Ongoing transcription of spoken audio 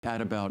at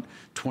about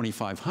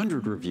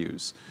 2,500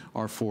 reviews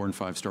are 4- and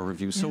 5-star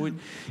reviews. So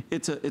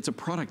it's a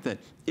product that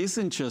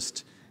isn't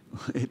just,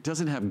 it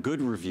doesn't have good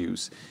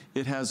reviews,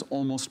 it has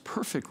almost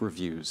perfect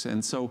reviews.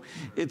 And so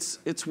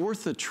it's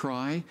worth a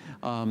try.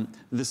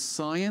 The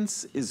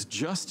science is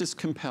just as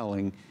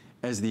compelling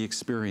as the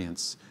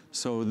experience.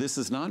 So this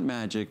is not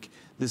magic.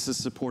 This is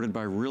supported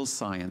by real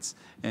science,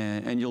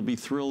 and you'll be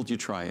thrilled you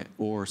try it,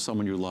 or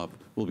someone you love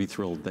will be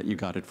thrilled that you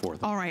got it for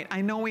them. All right,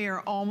 I know we are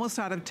almost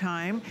out of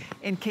time.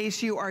 In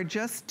case you are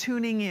just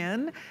tuning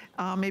in,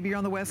 maybe you're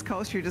on the West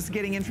Coast, you're just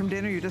getting in from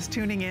dinner, you're just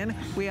tuning in,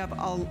 we have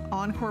an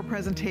encore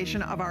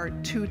presentation of our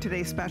 2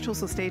 Today specials,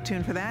 so stay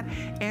tuned for that.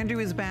 Andrew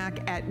is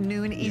back at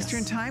noon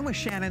Eastern time with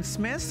Shannon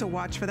Smith, so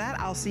watch for that.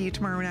 I'll see you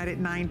tomorrow night at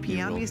 9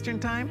 p.m. Eastern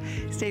time.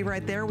 Stay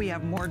right there. We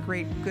have more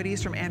great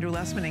goodies from Andrew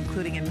Lessman,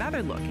 including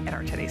another look at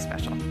our Today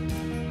special.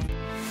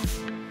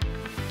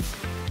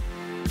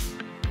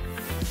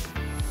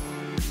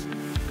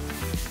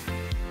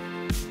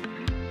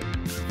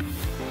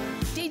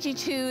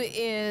 DG2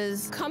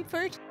 is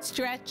comfort,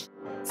 stretch,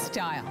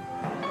 style.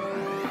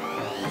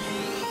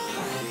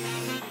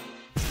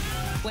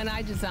 When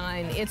I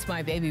design, it's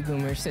my baby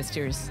boomer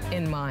sisters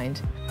in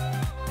mind.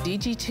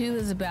 DG2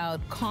 is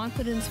about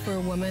confidence for a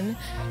woman,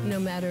 no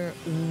matter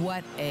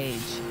what age.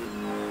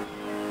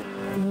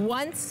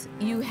 Once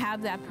you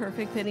have that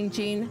perfect fitting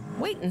jean,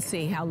 wait and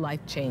see how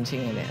life-changing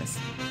it is.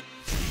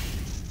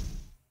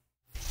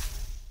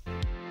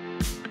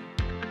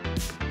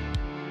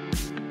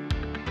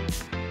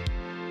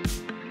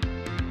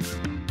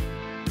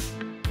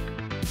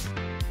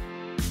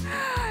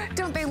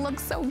 Don't they look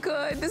so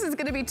good? This is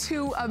gonna be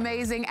 2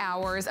 amazing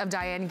hours of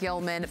Diane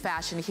Gilman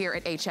fashion here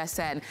at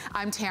HSN.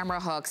 I'm Tamara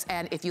Hooks,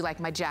 and if you like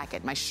my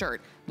jacket, my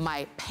shirt,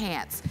 my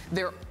pants,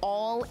 they're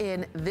all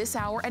in this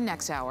hour and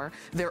next hour.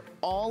 They're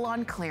all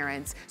on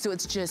clearance, so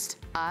it's just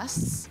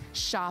us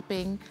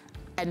shopping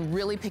and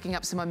really picking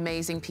up some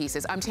amazing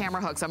pieces. I'm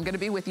Tamara Hooks. I'm gonna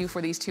be with you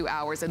for these 2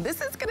 hours, and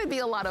this is gonna be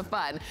a lot of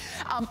fun.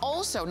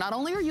 Also, not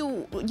only are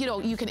you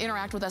can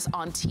interact with us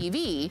on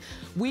TV,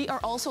 we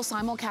are also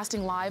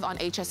simulcasting live on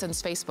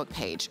HSN's Facebook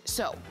page.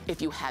 So if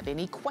you have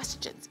any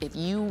questions, if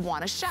you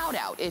want a shout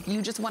out, if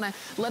you just wanna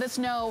let us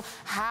know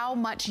how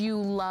much you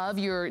love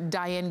your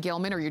Diane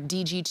Gilman or your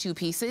DG2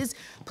 pieces,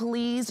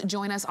 please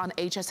join us on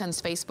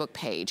HSN's Facebook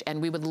page,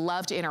 and we would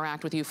love to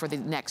interact with you for the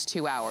next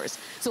 2 hours.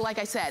 So like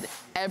I said,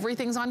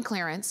 everything's on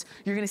clearance.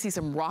 You're gonna see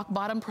some rock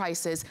bottom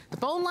prices. The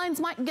phone lines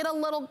might get a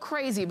little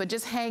crazy, but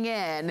just hang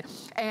in.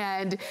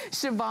 And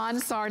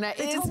Siobhan Sarna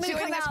is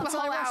joining us for the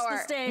whole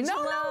hour.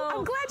 No,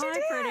 I'm glad you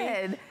did.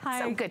 Pretty.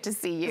 Hi. So good to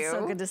see you. It's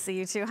so good to see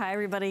you too. Hi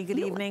everybody, good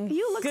evening.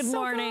 You look good so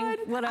morning,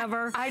 good.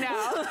 whatever. I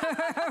know.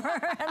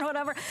 And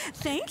whatever.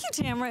 Thank you,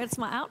 Tamara. It's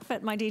my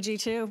outfit, my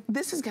DG2.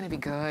 This is gonna be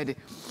good.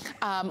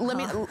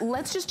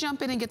 Let's just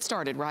jump in and get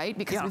started, right?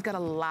 Because we've got a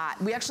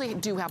lot. We actually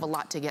do have a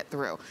lot to get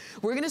through.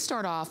 We're gonna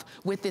start off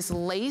with this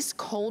lace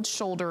cold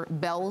shoulder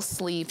bell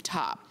sleeve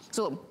top.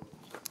 So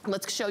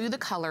let's show you the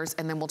colors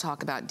and then we'll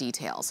talk about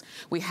details.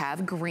 We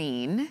have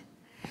green.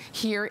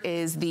 Here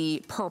is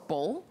the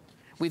purple.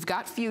 We've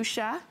got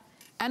fuchsia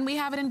and we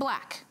have it in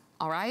black,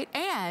 all right?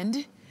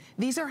 And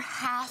these are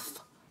half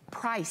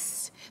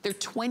price. They're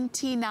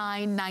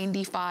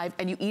 $29.95,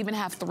 and you even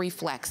have 3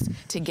 flex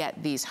to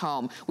get these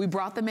home. We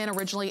brought them in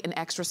originally in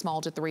extra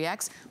small to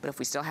 3X, but if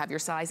we still have your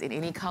size in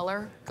any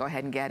color, go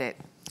ahead and get it.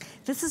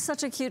 This is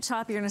such a cute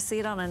top. You're gonna see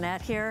it on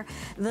Annette here.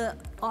 The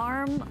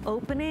arm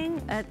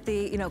opening at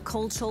the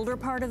cold shoulder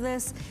part of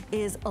this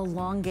is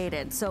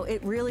elongated. So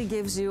it really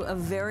gives you a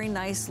very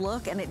nice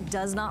look, and it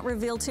does not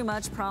reveal too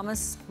much,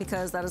 promise,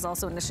 because that is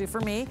also an issue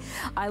for me.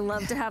 I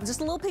love to have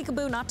just a little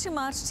peekaboo, not too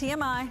much,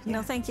 TMI,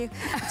 no thank you.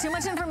 Too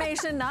much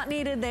information, not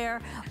needed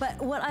there.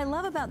 But what I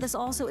love about this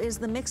also is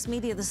the mixed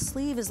media. The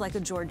sleeve is like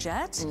a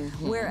Georgette,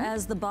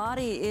 whereas the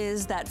body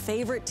is that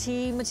favorite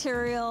tee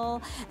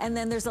material, and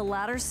then there's a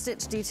ladder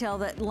stitch detail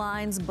that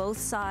lines both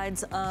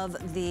sides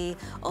of the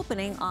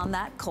opening on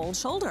that cold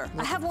shoulder.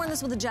 I have worn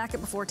this with a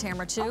jacket before,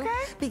 Tamara, too,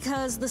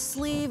 because the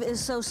sleeve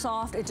is so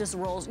soft, it just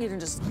rolls. You can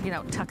just,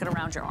 tuck it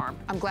around your arm.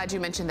 I'm glad you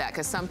mentioned that,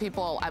 because some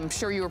people, I'm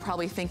sure you were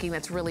probably thinking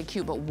that's really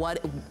cute, but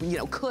what,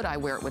 could I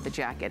wear it with a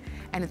jacket?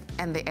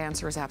 And the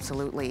answer is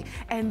absolutely.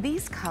 And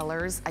these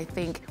colors, I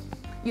think,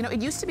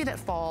 it used to be that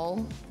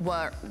fall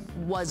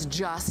was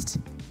just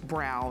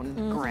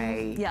brown,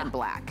 gray, and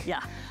black.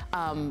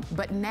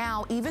 But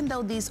now, even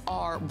though these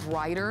are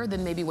brighter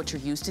than maybe what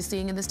you're used to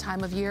seeing in this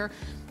time of year,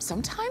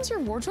 sometimes your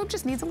wardrobe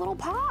just needs a little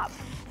pop.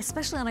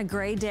 Especially on a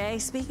gray day.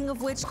 Speaking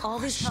of which, all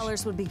these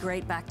colors would be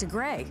great back to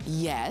gray.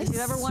 Yes. If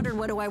you ever wondered,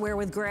 what do I wear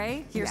with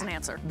gray? Here's an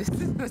answer.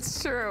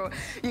 That's true.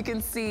 You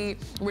can see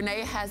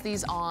Renee has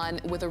these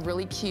on with a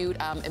really cute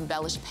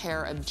embellished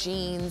pair of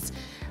jeans.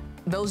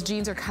 Those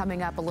jeans are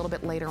coming up a little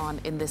bit later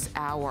on in this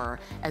hour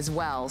as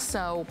well.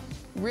 So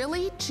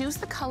really choose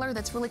the color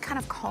that's really kind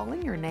of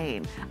calling your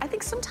name. I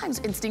think sometimes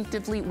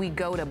instinctively we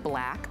go to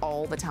black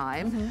all the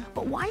time,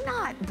 but why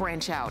not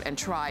branch out and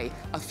try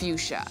a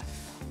fuchsia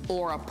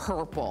or a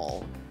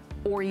purple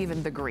or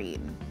even the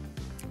green?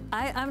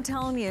 I'm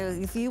telling you,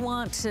 if you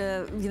want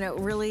to, you know,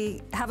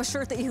 really have a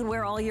shirt that you can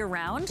wear all year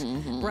round,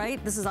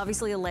 right? This is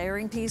obviously a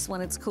layering piece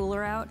when it's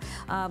cooler out,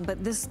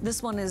 but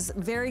this one is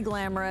very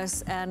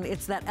glamorous, and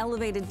it's that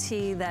elevated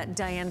tee that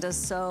Diane does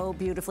so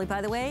beautifully.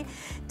 By the way,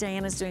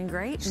 Diane is doing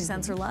great. She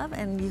sends her love,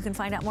 and you can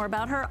find out more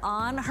about her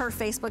on her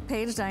Facebook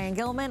page, Diane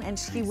Gilman, and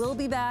she will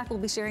be back. We'll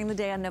be sharing the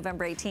day on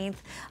November 18th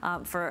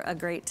for a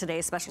great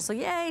Today special. So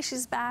yay,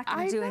 she's back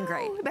and doing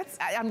great.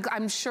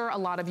 I'm sure a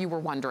lot of you were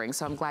wondering,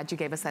 so I'm glad you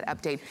gave us that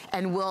update.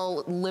 And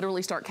we'll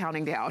literally start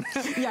counting down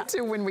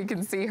to when we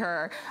can see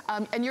her.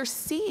 And you're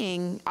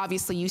seeing,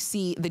 obviously you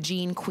see the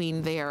Jean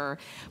Queen there,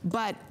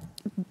 but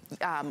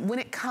when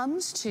it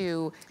comes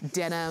to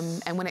denim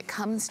and when it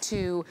comes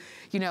to,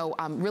 you know,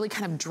 really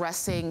kind of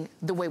dressing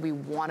the way we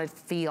want to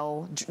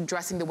feel,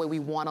 dressing the way we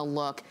want to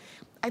look,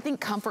 I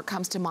think comfort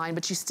comes to mind,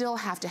 but you still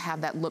have to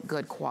have that look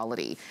good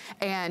quality.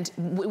 And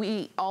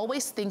we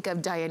always think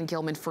of Diane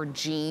Gilman for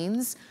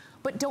jeans,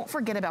 but don't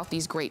forget about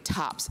these great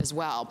tops as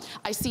well.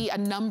 I see a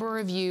number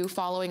of you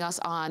following us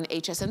on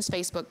HSN's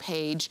Facebook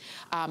page.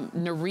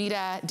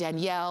 Narita,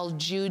 Danielle,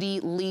 Judy,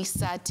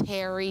 Lisa,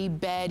 Terry,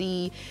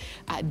 Betty,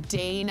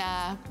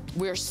 Dana.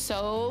 We're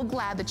so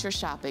glad that you're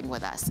shopping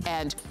with us.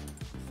 And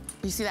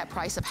you see that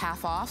price of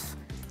half off?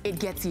 It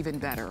gets even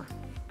better.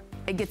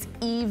 It gets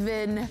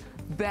even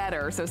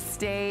better, so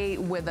stay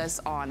with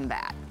us on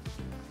that.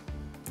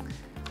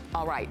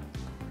 All right.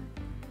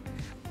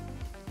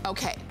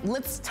 Okay,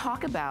 let's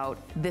talk about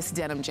this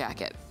denim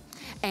jacket.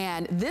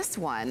 And this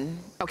one,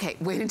 okay,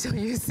 wait until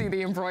you see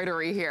the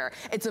embroidery here.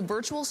 It's a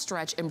virtual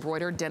stretch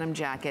embroidered denim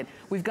jacket.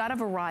 We've got a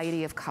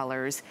variety of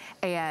colors,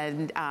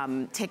 and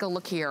take a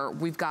look here.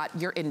 We've got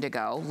your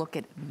indigo. Look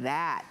at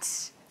that.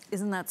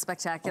 Isn't that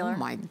spectacular? Oh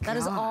my gosh. That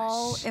is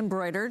all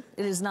embroidered.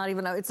 It is not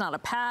even, it's not a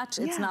patch,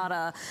 it's not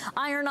a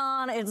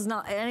iron-on, it's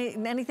not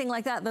anything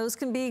like that. Those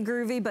can be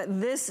groovy,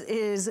 but this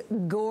is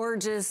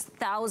gorgeous.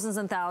 Thousands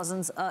and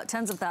thousands,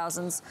 tens of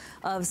thousands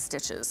of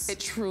stitches. It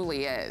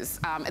truly is.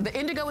 The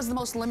indigo is the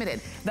most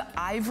limited. The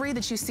ivory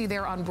that you see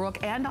there on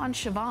Brooke and on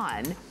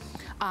Siobhan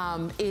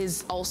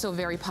is also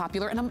very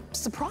popular, and I'm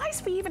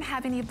surprised we even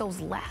have any of those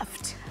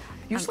left.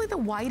 Usually the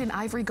white and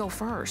ivory go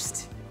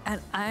first. And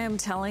I am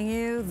telling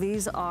you,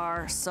 these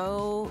are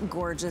so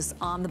gorgeous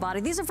on the body.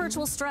 These are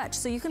virtual stretch,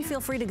 so you can feel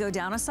free to go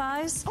down a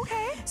size.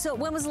 Okay. So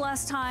when was the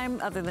last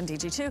time, other than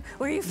DG2,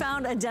 where you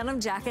found a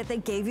denim jacket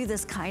that gave you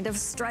this kind of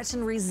stretch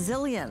and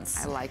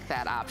resilience? I like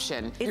that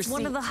option. It's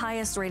one of the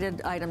highest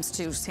rated items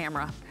too,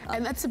 Tamara.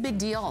 And that's a big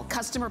deal.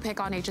 Customer pick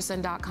on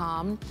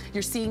hsn.com.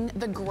 You're seeing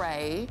the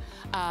gray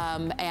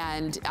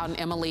and on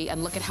Emily,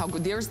 and look at how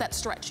good, there's that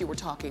stretch you were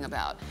talking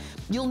about.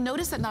 You'll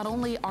notice that not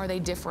only are they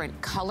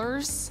different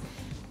colors,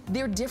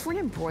 they're different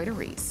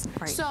embroideries.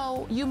 Right.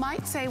 So you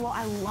might say, well,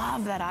 I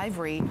love that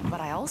ivory, but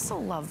I also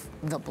love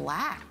the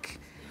black.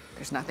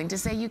 There's nothing to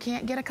say you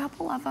can't get a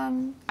couple of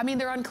them. I mean,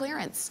 they're on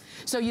clearance.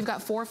 So you've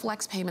got 4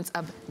 flex payments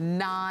of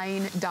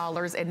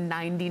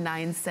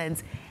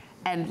 $9.99.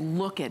 And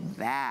look at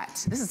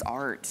that. This is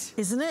art.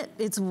 Isn't it?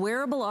 It's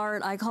wearable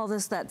art. I call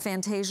this that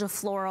Fantasia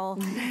floral.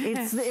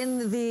 It's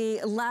in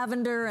the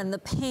lavender and the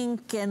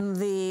pink and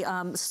the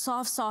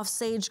soft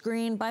sage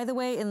green. By the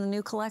way, in the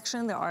new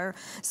collection, there are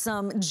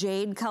some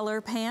jade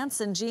color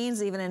pants and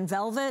jeans, even in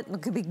velvet.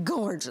 It could be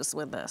gorgeous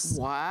with this.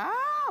 Wow,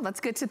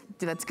 that's good to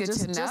know.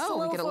 Just a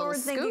little forward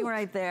thinking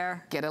right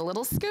there. Get a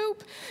little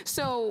scoop.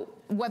 So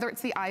whether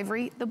it's the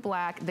ivory, the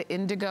black, the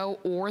indigo,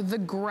 or the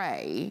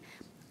gray,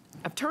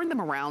 I've turned them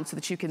around so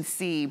that you can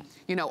see,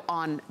 you know,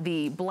 on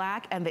the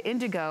black and the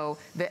indigo,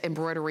 the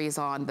embroidery is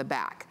on the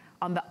back.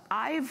 On the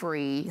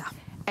ivory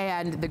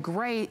and the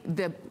gray,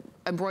 the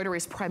embroidery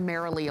is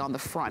primarily on the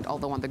front,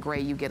 although on the gray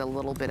you get a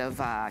little bit of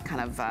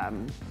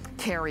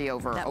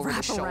carryover over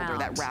the shoulder,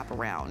 that wrap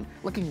around.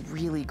 Looking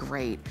really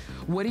great.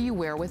 What do you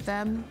wear with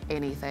them?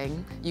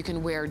 Anything. You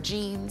can wear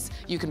jeans,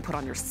 you can put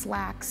on your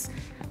slacks.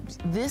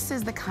 This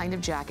is the kind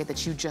of jacket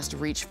that you just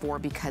reach for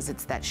because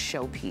it's that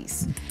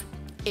showpiece.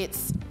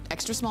 It's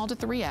extra small to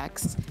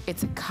 3X.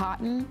 It's a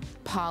cotton,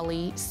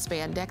 poly,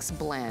 spandex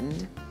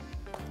blend.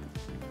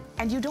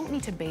 And you don't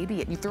need to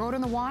baby it. You throw it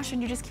in the wash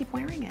and you just keep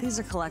wearing it. These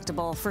are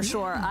collectible for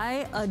sure.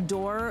 I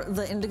adore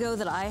the indigo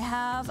that I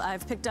have.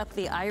 I've picked up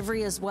the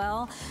ivory as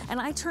well. And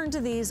I turn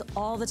to these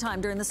all the time.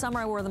 During the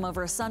summer, I wore them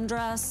over a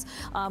sundress.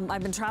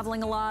 I've been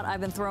traveling a lot.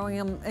 I've been throwing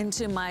them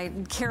into my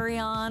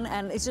carry-on.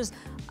 And it's just,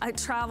 I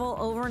travel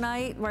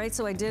overnight, right?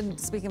 So I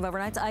did, speaking of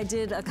overnights, I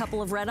did a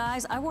couple of red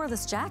eyes. I wore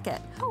this jacket,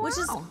 which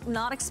is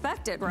not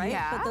expected, right?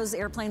 Yeah. But those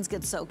airplanes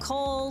get so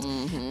cold.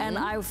 And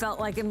I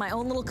felt like in my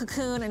own little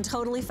cocoon and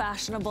totally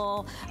fashionable.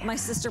 My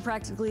sister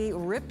practically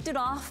ripped it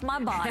off my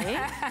body.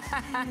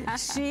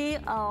 She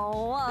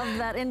loved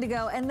that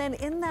indigo. And then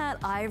in that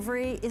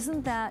ivory,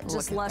 isn't that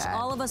just lush?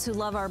 All of us who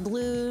love our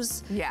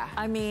blues. Yeah.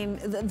 I mean,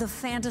 the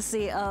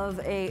fantasy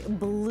of a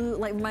blue,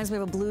 like reminds me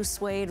of a blue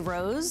suede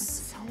rose.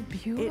 So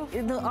beautiful.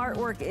 The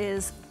artwork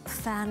is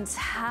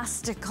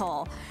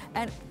fantastical.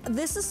 And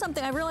this is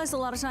something I realize a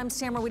lot of times,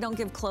 Tamara, we don't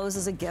give clothes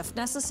as a gift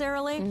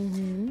necessarily,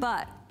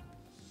 but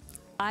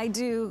I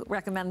do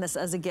recommend this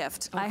as a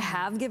gift. Okay. I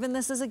have given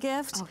this as a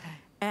gift. Okay.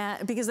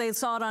 Because they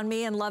saw it on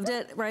me and loved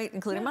it, right,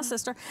 including my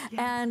sister,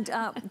 and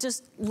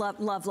just love,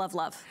 love, love,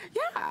 love.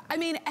 Yeah, I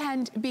mean,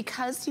 and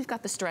because you've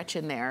got the stretch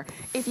in there,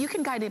 if you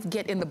can kind of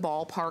get in the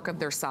ballpark of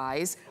their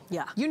size,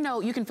 you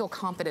know, you can feel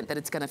confident that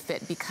it's gonna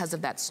fit because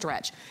of that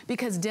stretch.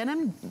 Because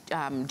denim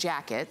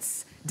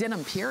jackets,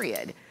 denim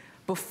period,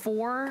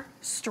 before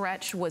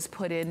stretch was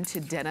put into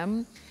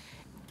denim,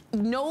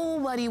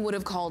 nobody would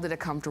have called it a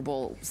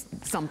comfortable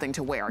something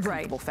to wear, a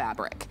comfortable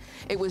fabric.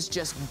 It was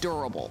just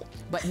durable.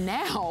 But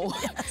now,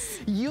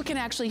 you can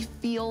actually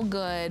feel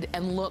good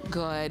and look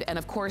good, and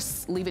of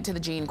course, leave it to the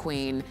jean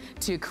queen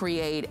to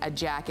create a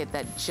jacket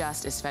that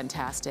just is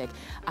fantastic.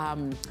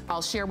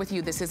 I'll share with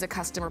you, this is a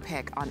customer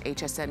pick on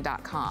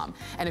hsn.com.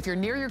 And if you're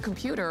near your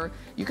computer,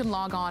 you can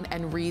log on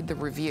and read the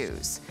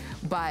reviews.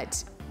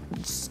 But,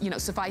 you know,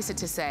 suffice it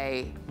to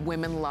say,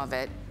 women love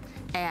it.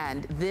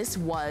 And this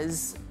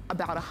was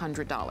about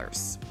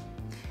 $100.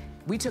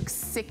 We took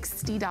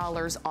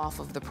 $60 off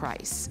of the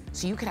price.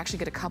 So you could actually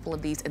get a couple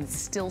of these and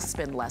still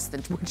spend less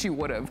than what you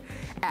would have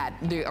at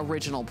the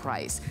original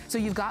price. So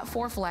you've got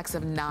 4 flex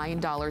of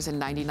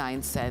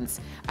 $9.99.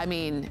 I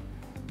mean,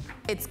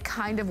 it's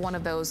kind of one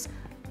of those,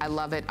 I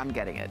love it, I'm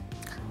getting it.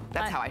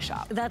 That's how I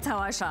shop. That's how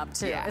I shop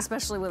too,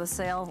 especially with a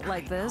sale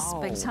like this,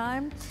 big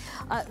time.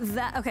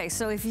 Okay,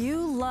 so if you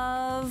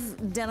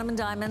love denim and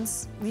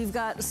diamonds, you've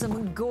got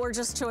some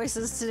gorgeous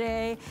choices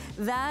today.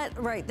 That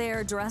right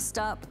there, dressed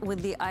up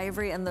with the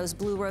ivory and those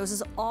blue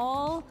roses,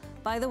 all,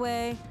 by the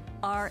way,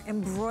 are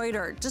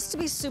embroidered. Just to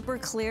be super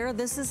clear,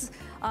 this is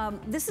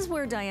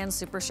where Diane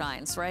super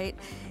shines, right?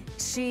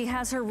 She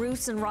has her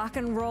roots in rock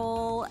and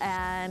roll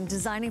and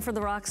designing for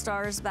the rock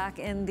stars back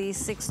in the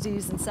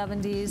 60s and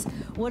 70s.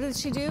 What did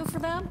she do for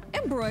them?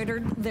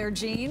 Embroidered their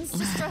jeans,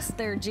 distressed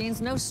their jeans,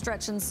 no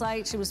stretch in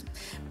sight. She was,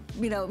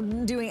 you know,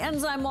 doing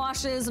enzyme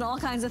washes and all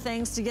kinds of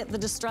things to get the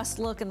distressed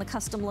look and the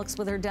custom looks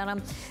with her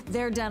denim,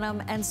 their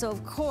denim. And so,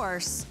 of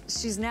course,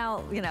 she's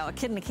now, you know, a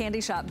kid in a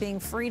candy shop being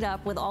freed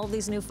up with all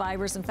these new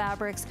fibers and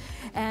fabrics.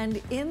 And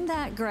in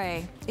that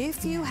gray,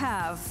 if you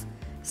have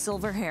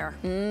silver hair.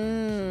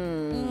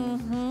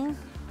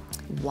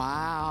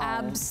 Wow.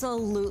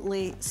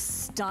 Absolutely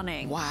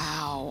stunning.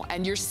 Wow.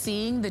 And you're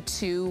seeing the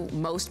 2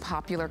 most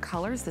popular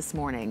colors this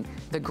morning,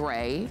 the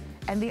gray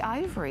and the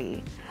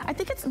ivory. I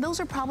think those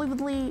are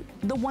probably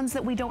the ones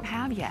that we don't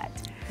have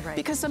yet. Right.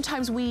 Because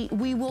sometimes we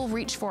will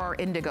reach for our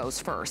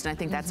indigos first, and I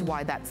think that's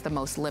why that's the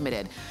most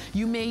limited.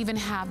 You may even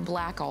have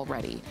black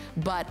already,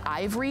 but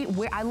ivory,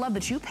 I love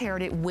that you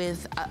paired it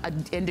with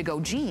an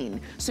indigo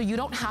jean, so you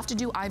don't have to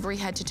do ivory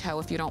head to toe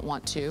if you don't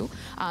want to.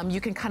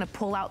 You can kind of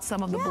pull out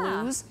some of the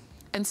blues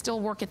and still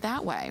work it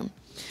that way.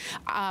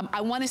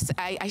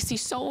 I see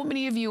so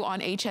many of you on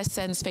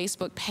HSN's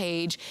Facebook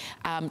page.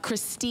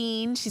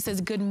 Christine, she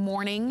says, good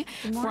morning,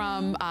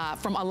 from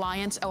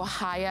Alliance,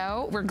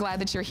 Ohio. We're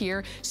glad that you're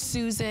here.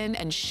 Susan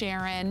and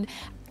Sharon,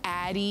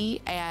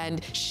 Addie,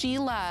 and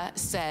Sheila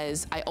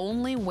says,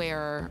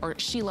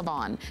 Sheila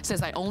Vaughn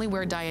says, I only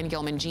wear Diane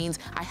Gilman jeans.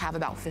 I have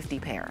about 50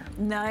 pair.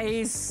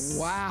 Nice.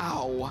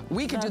 Wow.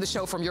 We could do the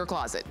show from your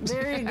closet.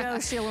 There you go,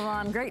 Sheila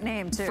Vaughn. Great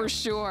name, too. For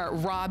sure.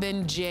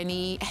 Robin,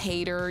 Jenny,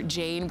 Hayter,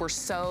 Jane, we're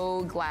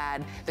so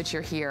glad that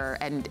you're here.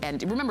 And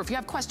remember, if you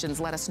have questions,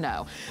 let us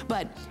know.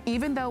 But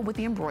even though with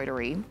the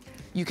embroidery,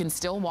 you can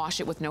still wash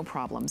it with no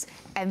problems.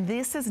 And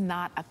this is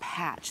not a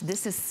patch.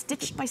 This is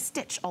stitch by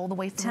stitch all the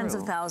way through. Tens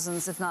of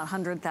thousands, if not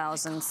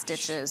 100,000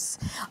 stitches.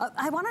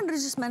 I wanted to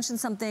just mention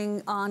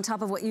something on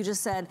top of what you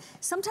just said.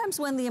 Sometimes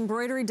when the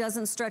embroidery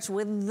doesn't stretch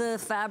with the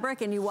fabric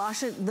and you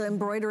wash it, the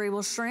embroidery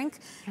will shrink.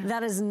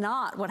 That is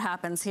not what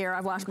happens here.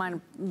 I've washed mine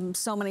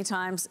so many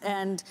times,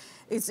 and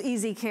it's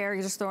easy care.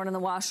 You just throw it in the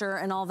washer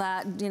and all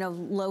that, you know,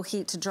 low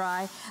heat to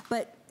dry.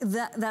 But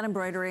that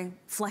embroidery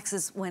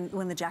flexes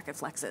when the jacket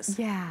flexes.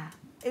 Yeah.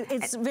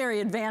 It's very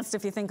advanced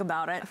if you think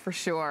about it. For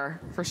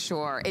sure, for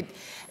sure.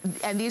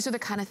 And these are the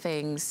kind of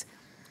things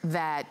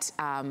that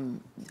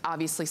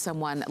obviously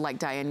someone like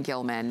Diane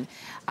Gilman,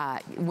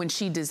 when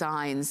she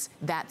designs,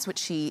 that's what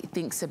she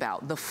thinks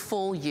about, the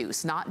full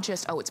use, not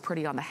just, oh, it's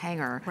pretty on the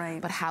hanger,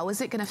 but how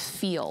is it gonna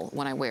feel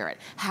when I wear it?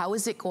 How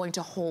is it going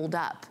to hold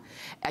up?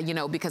 You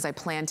know, because I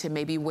plan to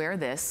maybe wear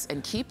this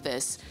and keep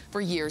this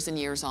for years and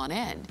years on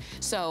end.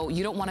 So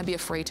you don't wanna be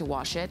afraid to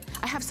wash it.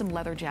 I have some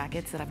leather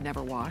jackets that I've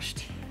never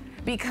washed,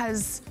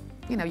 because,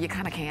 you know, you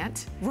kind of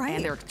can't.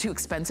 And they're too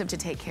expensive to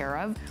take care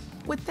of.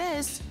 With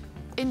this,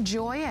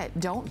 enjoy it,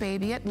 don't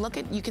baby it. Look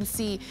at, you can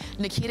see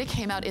Nikita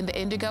came out in the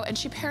indigo and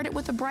she paired it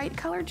with a bright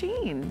color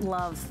jean.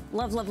 Love,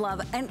 love, love,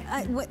 love. And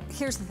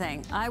here's the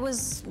thing,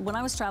 when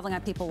I was traveling, I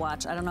people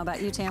watch. I don't know about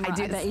you, Tamara.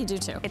 I bet you do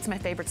too. It's my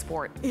favorite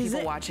sport,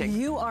 people watching.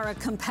 You are a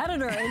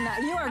competitor in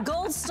that. You are a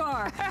gold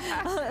star,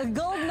 a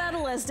gold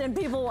medalist in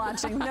people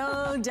watching,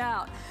 no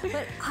doubt.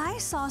 But I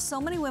saw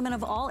so many women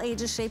of all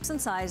ages, shapes, and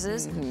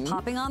sizes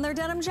popping on their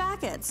denim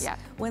jackets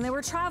when they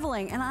were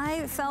traveling. And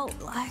I felt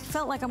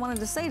like I wanted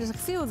to say to a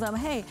few of them,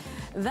 hey, hey,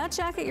 that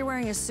jacket you're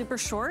wearing is super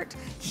short.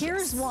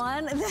 Here's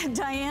one that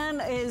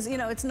Diane is, you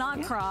know, it's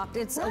not cropped.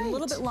 It's a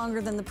little bit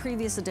longer than the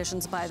previous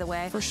editions, by the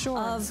way. For sure.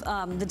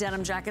 Of the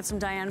denim jackets from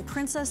Diane.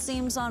 Princess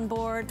seams on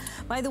board.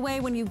 By the way,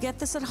 when you get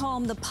this at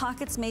home, the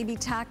pockets may be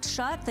tacked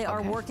shut. They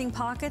are working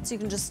pockets. You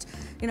can just,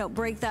 you know,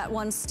 break that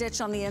one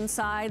stitch on the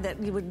inside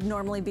that you would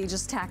normally be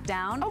just tacked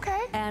down.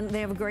 Okay. And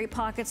they have a great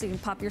pocket, so you can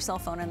pop your cell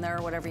phone in there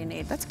or whatever you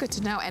need. That's good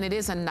to know. And it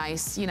is a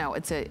nice, you know,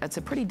 it's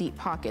a pretty deep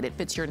pocket. It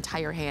fits your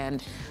entire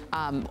hand,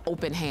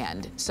 open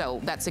hand.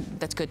 So that's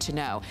good to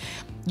know.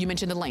 You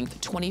mentioned the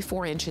length,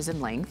 24 inches in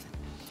length.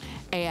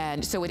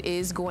 And so it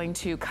is going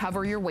to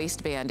cover your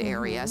waistband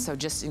area. So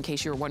just in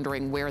case you're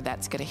wondering where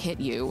that's gonna hit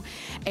you.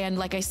 And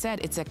like I said,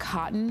 it's a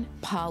cotton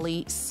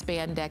poly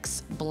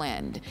spandex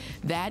blend.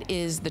 That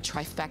is the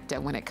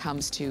trifecta when it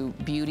comes to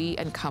beauty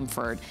and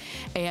comfort.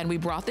 And we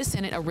brought this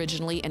in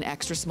originally in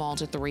extra small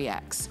to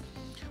 3X.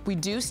 We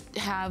do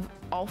have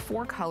all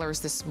 4 colors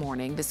this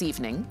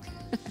evening,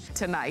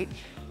 tonight.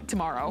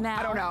 Tomorrow, now.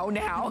 I don't know,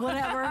 now.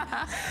 Whatever.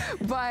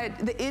 But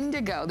the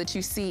indigo that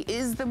you see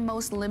is the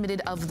most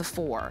limited of the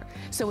 4.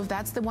 So if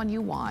that's the one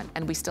you want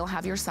and we still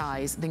have your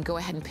size, then go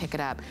ahead and pick it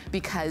up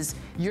because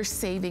you're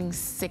saving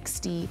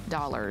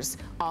 $60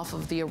 off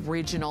of the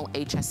original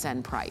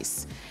HSN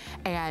price.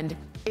 And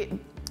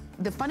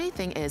the funny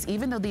thing is,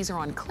 even though these are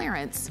on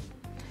clearance,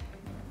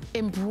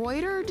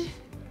 embroidered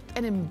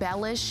and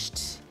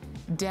embellished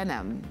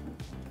denim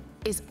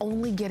is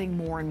only getting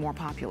more and more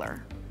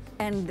popular.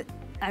 And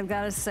I've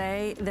got to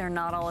say, they're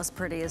not all as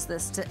pretty as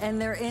this,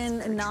 and they're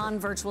in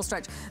non-virtual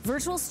stretch.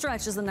 Virtual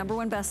stretch is the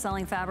 #1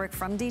 best-selling fabric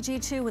from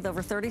DG2 with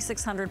over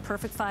 3,600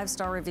 perfect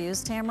 5-star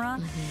reviews, Tamara.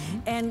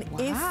 And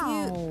if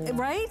you,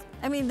 right?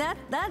 I mean, that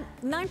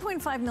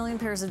 9.5 million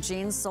pairs of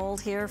jeans sold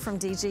here from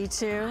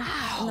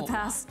DG2 in the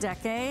past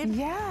decade.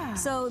 Yeah.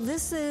 So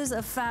this is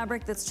a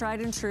fabric that's tried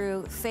and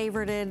true,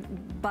 favorited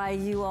by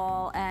you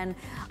all, and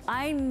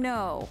I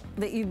know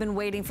that you've been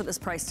waiting for this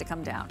price to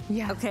come down.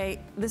 Yeah.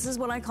 Okay, this is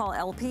what I call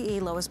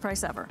LPE, lowest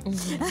price ever.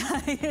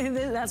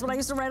 That's what I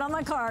used to write on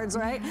my cards,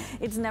 right?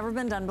 It's never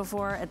been done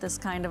before at this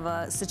kind of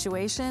a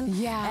situation.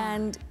 Yeah.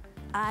 And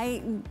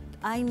I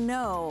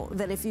know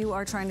that if you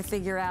are trying to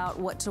figure out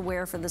what to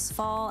wear for this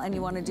fall and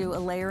you want to do a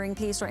layering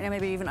piece right now,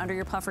 maybe even under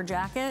your puffer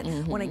jacket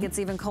when it gets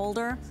even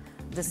colder,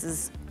 this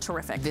is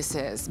terrific. This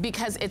is,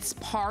 because it's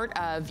part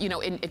of, you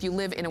know, if you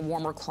live in a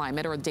warmer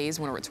climate or days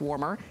when it's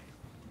warmer,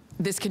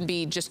 this can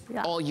be just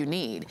all you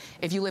need.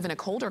 If you live in a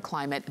colder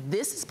climate,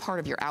 this is part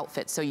of your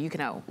outfit. So you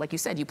can, like you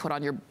said, you put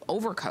on your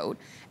overcoat,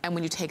 and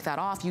when you take that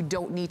off, you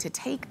don't need to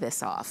take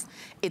this off.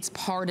 It's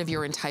part of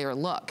your entire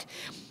look.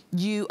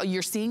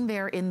 You're seeing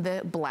there in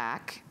the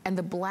black, and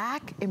the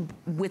black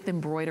with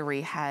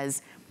embroidery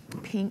has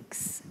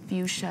pinks,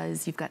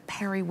 fuchsias, you've got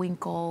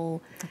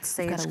periwinkle,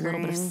 you've got a little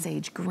bit of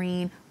sage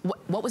green.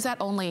 What was that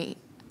only?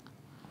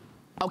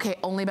 Okay,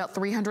 only about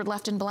 300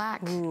 left in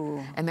black.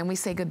 Ooh. And then we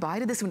say goodbye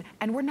to this one,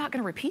 and we're not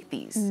gonna repeat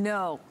these.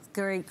 No,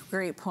 great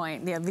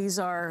point. Yeah, these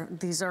are,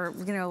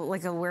 you know,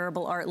 like a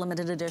wearable art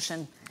limited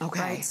edition. Okay.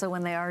 Right? So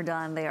when they are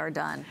done, they are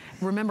done.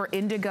 Remember,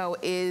 indigo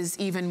is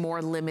even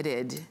more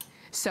limited.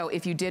 So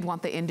if you did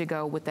want the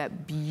indigo with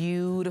that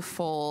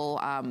beautiful,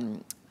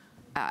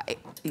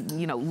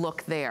 you know,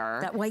 look there.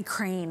 That white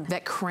crane.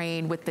 That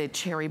crane with the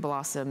cherry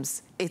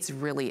blossoms. It's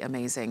really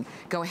amazing.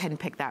 Go ahead and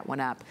pick that one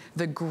up.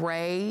 The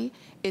gray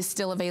is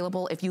still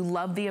available. If you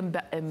love the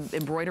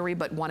embroidery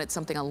but wanted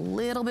something a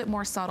little bit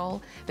more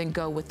subtle, then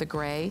go with the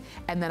gray.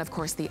 And then of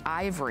course the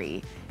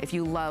ivory. If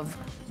you love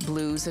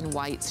blues and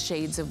whites,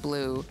 shades of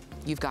blue,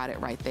 you've got it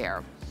right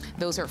there.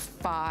 Those are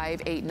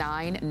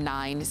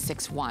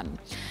 589961.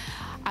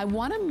 I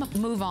want to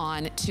move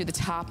on to the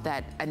top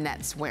that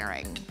Annette's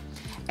wearing.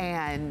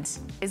 And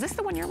is this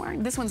the one you're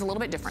wearing? This one's a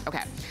little bit different.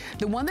 Okay.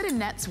 The one that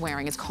Annette's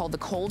wearing is called the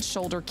cold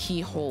shoulder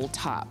keyhole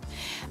top.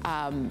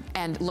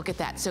 And look at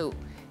that. So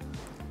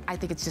I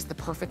think it's just the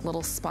perfect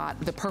little spot,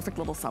 the perfect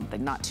little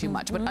something, not too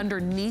much. But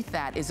underneath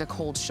that is a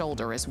cold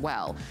shoulder as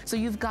well. So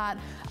you've got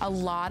a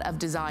lot of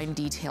design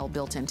detail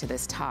built into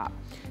this top.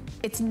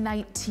 It's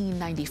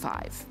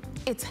 $19.95.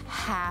 It's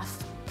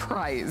half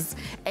price.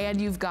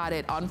 And you've got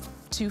it on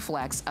 2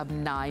 flex of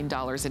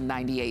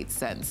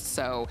 $9.98.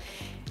 So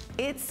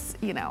it's,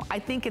 you know, I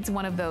think it's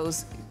one of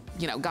those,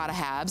 you know, gotta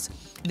haves.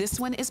 This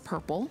one is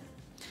purple.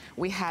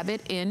 We have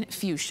it in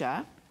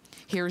fuchsia.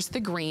 Here's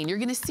the green. You're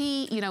gonna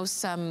see, you know,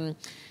 some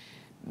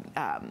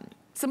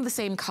of the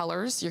same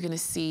colors you're gonna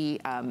see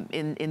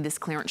in this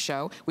clearance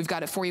show. We've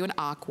got it for you in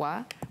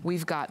aqua.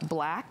 We've got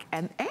black,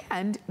 and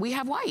we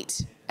have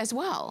white as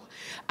well.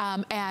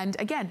 And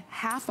again,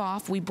 half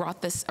off. We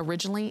brought this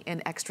originally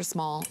in extra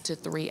small to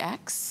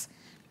 3X.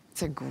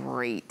 It's a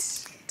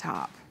great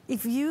top.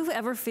 If you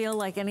ever feel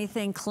like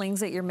anything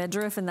clings at your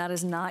midriff and that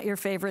is not your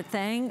favorite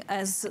thing,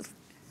 do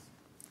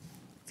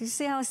you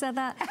see how I said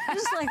that?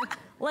 Just like,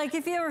 Like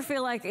if you ever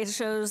feel like it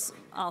shows,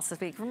 I'll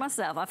speak for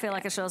myself, I feel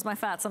like it shows my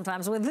fat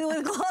sometimes with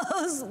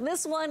clothes.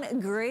 This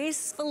one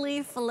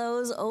gracefully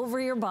flows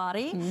over your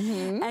body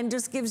and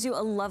just gives you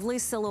a lovely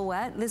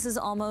silhouette. This is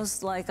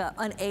almost like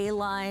an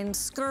A-line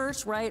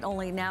skirt, right?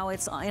 Only now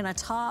it's in a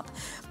top.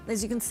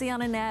 As you can see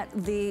on Annette,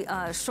 the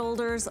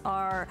shoulders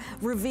are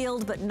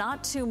revealed, but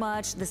not too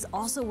much. This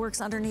also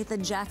works underneath the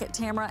jacket,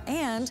 Tamara.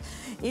 And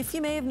if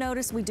you may have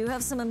noticed, we do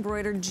have some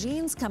embroidered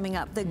jeans coming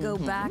up that go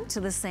back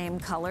to the same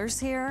colors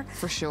here.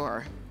 For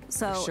sure.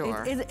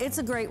 So it's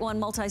a great one,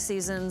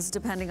 multi-seasons,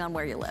 depending on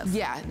where you live.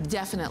 Yeah,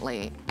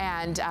 definitely.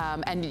 And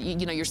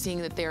you know, you're seeing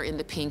that they're in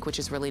the pink, which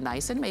is really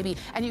nice. And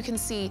you can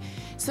see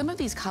some of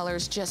these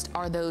colors just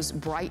are those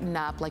brighten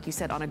up, like you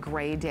said, on a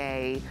gray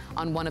day,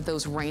 on one of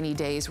those rainy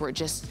days where it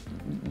just,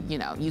 you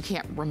know, you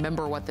can't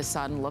remember what the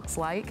sun looks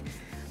like.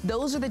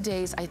 Those are the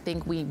days I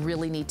think we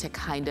really need to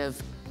kind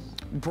of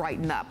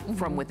brighten up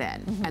from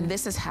within. And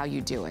this is how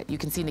you do it. You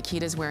can see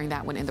Nikita's wearing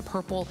that one in the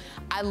purple.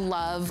 I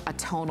love a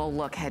tonal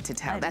look head to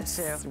toe. That's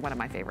one of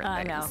my favorite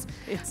things.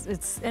 I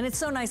know. It's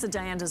so nice that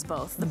Diane does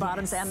both, the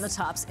bottoms and the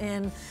tops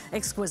in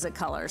exquisite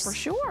colors. For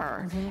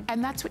sure.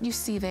 And that's what you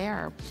see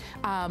there.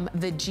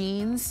 The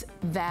jeans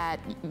that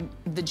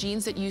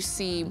you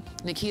see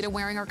Nikita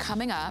wearing are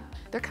coming up.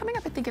 They're coming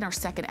up, I think, in our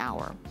second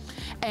hour.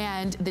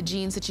 And the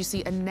jeans that you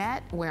see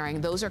Annette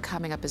wearing, those are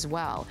coming up as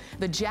well.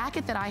 The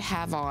jacket that I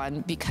have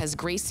on, because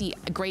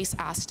Grace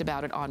asked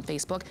about it on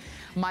Facebook,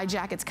 my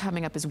jacket's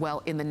coming up as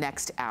well in the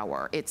next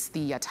hour. It's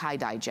the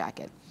tie-dye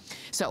jacket.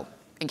 So,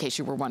 in case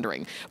you were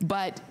wondering.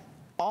 But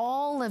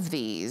all of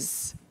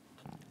these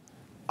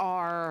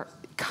are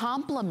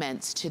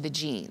complements to the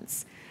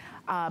jeans.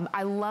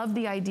 I love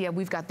the idea,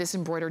 we've got this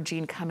embroidered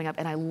jean coming up,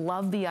 and I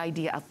love the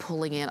idea of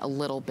pulling in a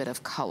little bit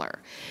of color.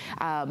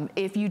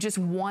 If you just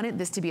wanted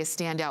this to be a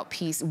standout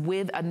piece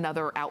with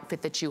another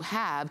outfit that you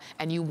have,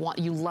 and you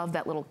love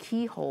that little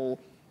keyhole,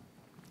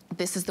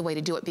 this is the way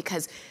to do it,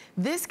 because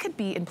this could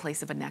be in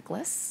place of a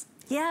necklace.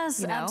 Yes,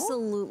 you know?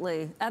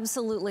 Absolutely,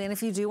 absolutely. And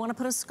if you do want to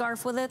put a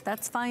scarf with it,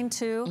 that's fine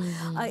too.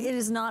 It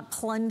is not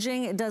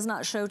plunging, it does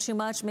not show too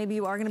much. Maybe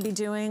you are going to be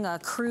doing a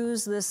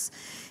cruise this,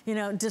 you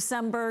know,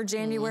 December,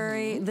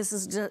 January. This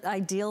is just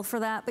ideal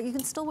for that, but you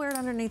can still wear it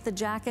underneath the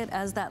jacket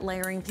as that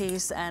layering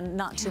piece, and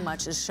not too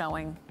much is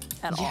showing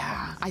at all.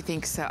 Yeah, I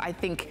think so. I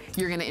think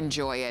you're going to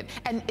enjoy it.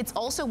 And it's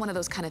also one of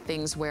those kind of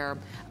things where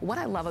what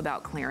I love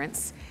about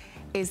clearance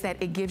is that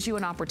it gives you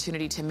an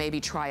opportunity to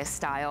maybe try a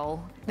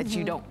style that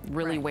you don't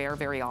really wear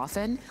very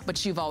often,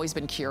 but you've always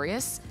been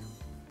curious.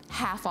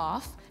 Half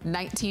off,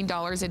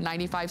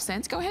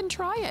 $19.95. Go ahead and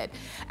try it.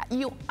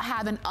 You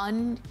have an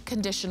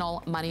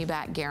unconditional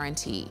money-back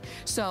guarantee.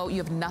 So you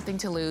have nothing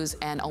to lose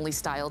and only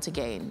style to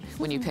gain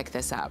when you pick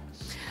this up.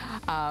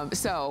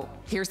 So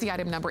here's the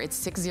item number. It's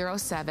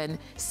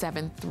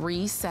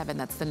 607737.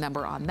 That's the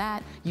number on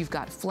that. You've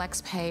got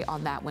flex pay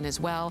on that one as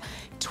well.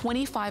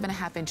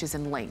 25.5 inches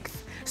in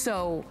length.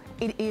 So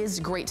it is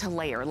great to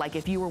layer. Like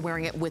if you were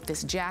wearing it with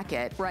this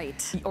jacket,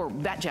 or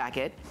that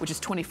jacket, which is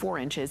 24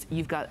 inches,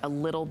 you've got a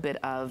little bit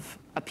of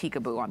a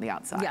peekaboo on the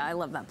outside. Yeah, I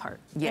love that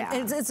part. Yeah.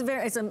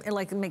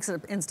 Like it makes it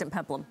an instant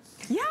peplum.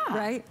 Yeah.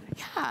 Right?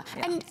 Yeah.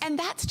 And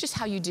that's just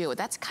how you do it.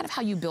 That's kind of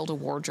how you build a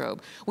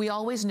wardrobe. We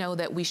always know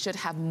that we should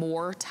have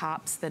more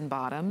tops than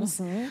bottoms,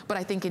 but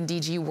I think in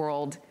DG2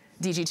 world,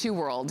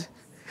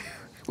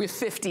 we have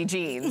 50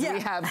 jeans. We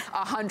have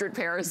 100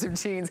 pairs of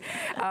jeans.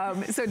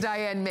 So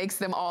Diane makes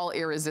them all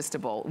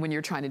irresistible when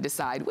you're trying to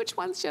decide which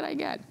ones should I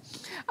get.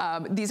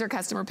 These are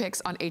customer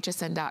picks on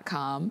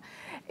hsn.com.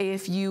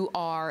 If you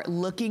are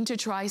looking to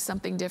try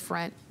something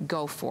different,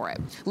 go for it.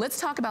 Let's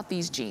talk about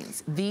these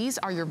jeans. These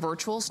are your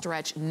virtual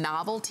stretch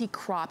novelty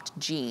cropped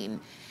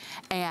jean.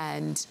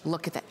 And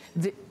look at that.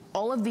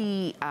 All of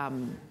the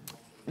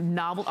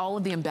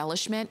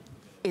embellishment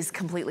is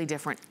completely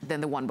different than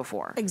the one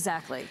before.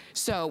 Exactly.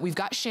 So we've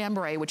got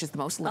chambray, which is the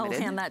most limited.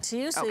 I'll hand that to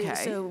you. So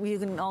you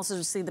can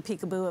also see the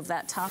peekaboo of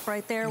that top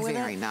right there with it.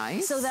 Very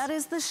nice. So that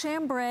is the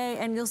chambray,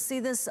 and you'll see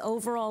this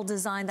overall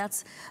design.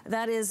 That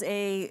is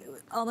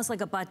almost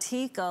like a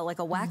batik, like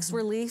a wax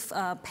relief,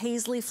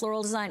 paisley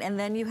floral design, and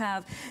then you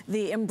have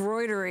the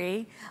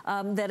embroidery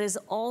that is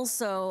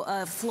also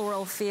a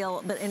floral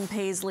feel, but in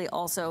paisley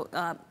also.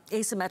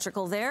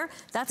 Asymmetrical there.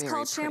 That's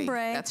called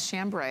chambray. That's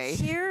chambray.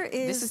 Here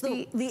is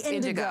the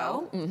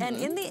indigo. And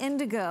in the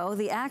indigo,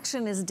 the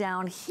action is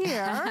down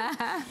here.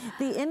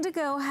 The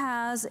indigo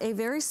has a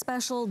very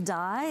special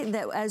dye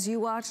that as you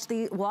wash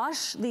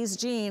these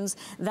jeans,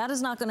 that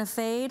is not going to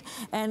fade.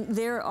 And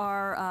there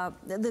are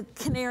the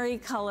canary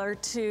color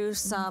to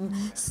some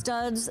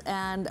studs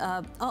and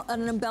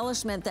an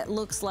embellishment that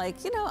looks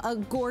like, you know, a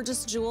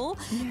gorgeous jewel.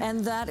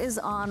 And that is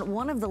on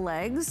one of the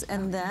legs.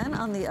 And then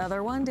on the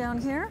other one down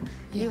here,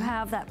 you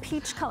have that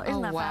peach color.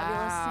 Isn't that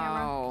fabulous,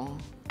 Tamara?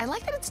 I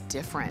like that it's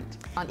different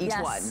on each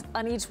one. Yes,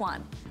 on each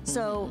one.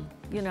 So,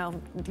 you know,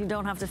 you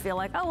don't have to feel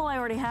like, oh, well, I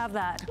already have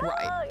that.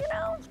 Right.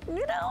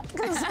 You know,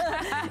 because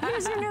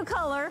here's your new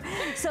color.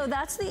 So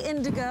that's the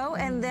indigo,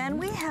 and then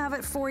we have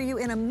it for you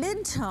in a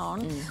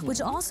mid-tone,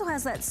 which also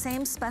has that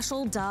same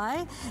special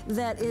dye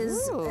that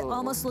is, it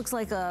almost looks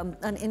like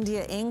an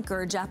India ink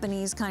or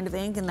Japanese kind of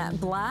ink in that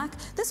black.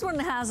 This one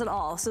has it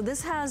all. So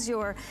this has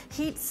your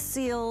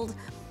heat-sealed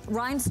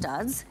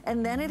rhinestuds,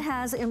 and then it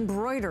has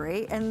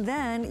embroidery, and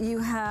then you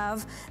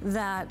have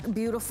that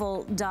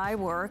beautiful dye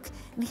work.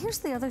 And here's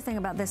the other thing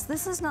about this.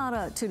 This is not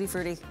a tutti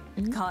frutti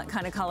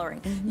kind of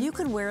coloring. You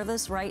could wear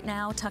this right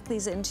now, tuck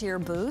these into your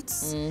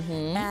boots,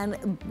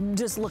 and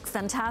just look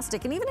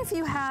fantastic. And even if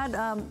you had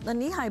a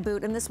knee-high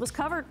boot and this was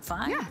covered,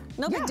 fine.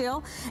 No big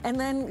deal. And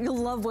then you'll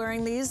love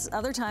wearing these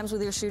other times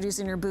with your shooties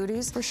and your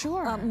booties. For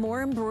sure.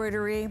 More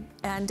embroidery,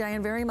 and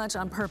Diane very much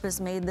on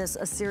purpose made this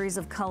a series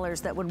of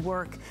colors that would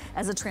work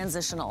as a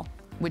transitional.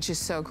 Which is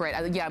so great.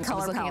 Yeah, I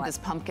was looking at this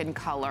pumpkin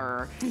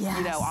color, you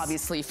know,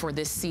 obviously for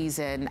this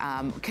season,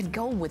 could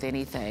go with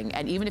anything.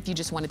 And even if you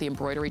just wanted the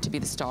embroidery to be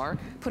the star,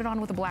 put it on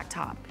with a black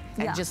top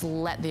and just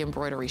let the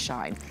embroidery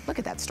shine. Look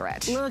at that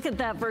stretch. Look at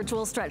that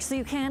virtual stretch. So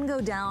you can go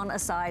down a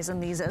size in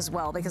these as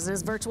well because it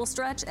is virtual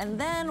stretch. And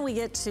then we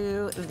get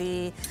to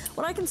the,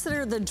 what I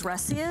consider the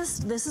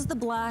dressiest. This is the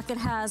black. It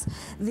has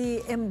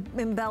the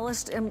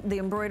the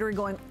embroidery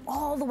going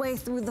all the way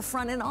through the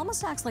front. It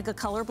almost acts like a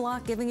color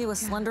block, giving you a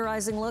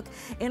slenderizing look.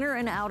 Inner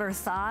and outer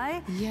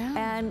thigh.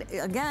 And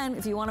again,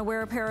 if you want to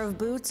wear a pair of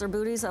boots or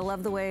booties, I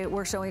love the way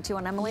we're showing it to you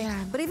on Emily.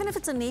 But even if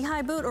it's a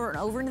knee-high boot or an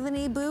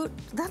over-the-knee boot,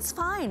 that's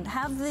fine.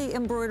 Have the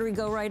embroidery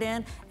go right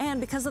in.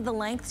 And because of the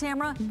length,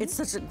 Tamara, it's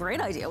such a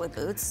great idea with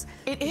boots.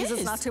 It is. Because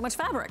it's not too much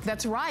fabric.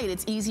 That's right.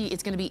 It's easy.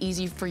 It's going to be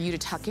easy for you to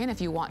tuck in if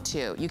you want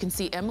to. You can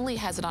see Emily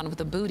has it on with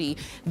a booty.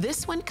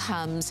 This one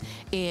comes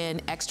in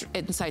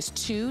size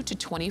 2 to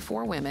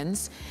 24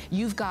 women's.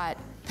 You've got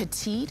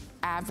petite,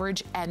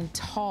 average, and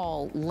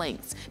tall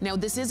lengths. Now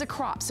this is a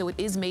crop, so it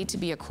is made to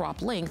be a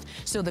crop length.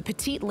 So the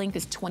petite length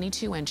is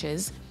 22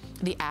 inches,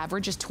 the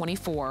average is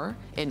 24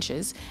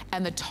 inches,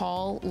 and the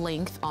tall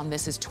length on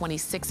this is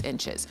 26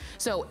 inches.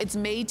 So it's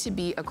made to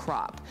be a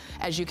crop,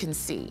 as you can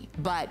see,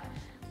 but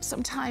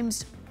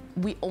sometimes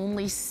we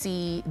only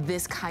see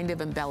this kind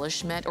of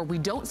embellishment, or we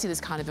don't see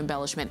this kind of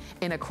embellishment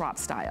in a crop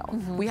style.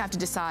 We have to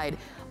decide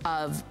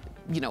of,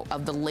 you know,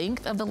 of the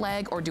length of the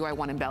leg, or do I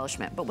want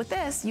embellishment? But with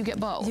this, you get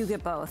both. You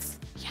get both.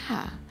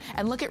 Yeah.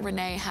 And look at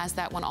Renee has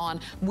that one on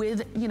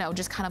with, you know,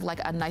 just kind of like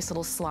a nice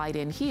little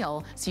slide-in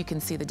heel, so you can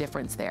see the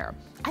difference there.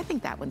 I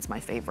think that one's my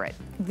favorite.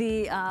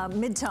 The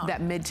mid-tone.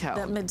 That mid-tone.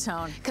 That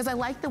mid-tone. Because I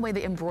like the way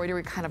the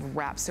embroidery kind of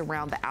wraps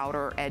around the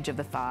outer edge of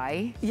the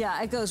thigh.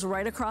 Yeah, it goes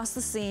right across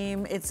the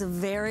seam. It's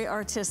very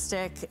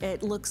artistic.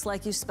 It looks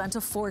like you spent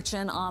a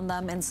fortune on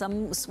them in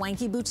some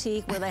swanky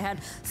boutique where they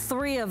had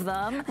 3 of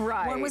them.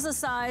 Right. One was a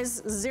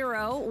size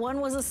 0. One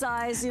was a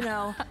size, you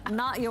know,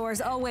 not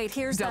yours. Oh, wait,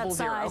 here's Double that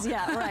size. zero.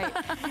 Yeah, right.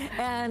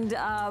 And,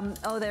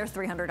 oh, they're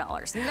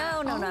 $300.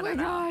 No, no, no, no, no.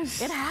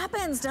 Gosh. It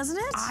happens, doesn't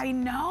it? I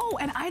know,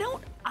 and I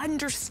don't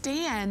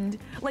understand.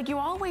 Like you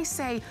always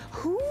say,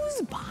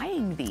 who's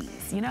buying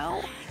these, you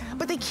know?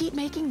 But they keep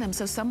making them,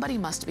 so somebody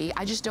must be.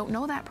 I just don't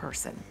know that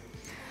person.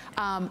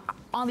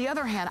 On the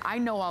other hand, I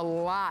know a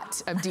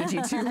lot of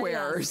DG2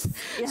 wearers.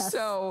 Yes.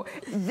 So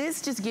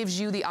this just gives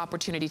you the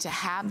opportunity to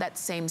have that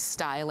same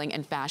styling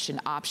and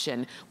fashion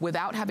option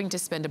without having to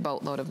spend a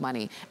boatload of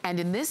money. And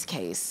in this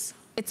case,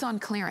 it's on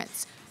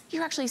clearance.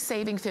 You're actually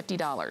saving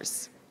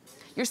 $50.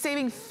 You're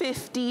saving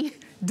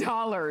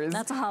 $50.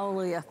 That's a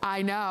hallelujah.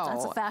 I know.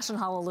 That's a fashion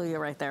hallelujah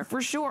right there.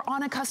 For sure,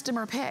 on a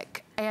customer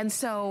pick. And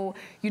so,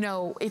 you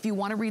know, if you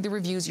want to read the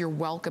reviews, you're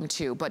welcome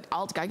to, but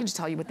I can just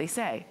tell you what they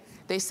say.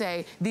 They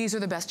say, these are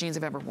the best jeans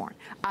I've ever worn.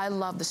 I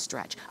love the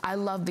stretch. I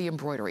love the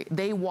embroidery.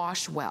 They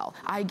wash well.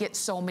 I get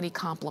so many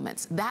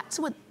compliments. That's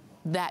what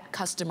that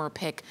customer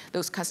pick,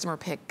 those customer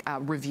pick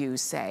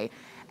reviews say.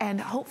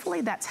 And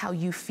hopefully that's how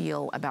you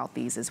feel about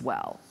these as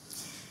well.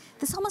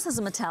 This almost has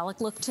a metallic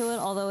look to it,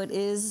 although it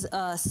is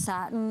a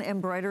satin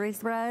embroidery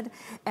thread.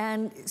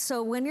 And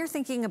so when you're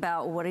thinking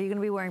about what are you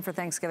gonna be wearing for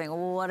Thanksgiving,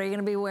 what are you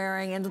gonna be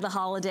wearing into the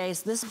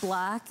holidays, this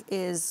black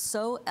is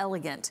so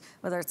elegant.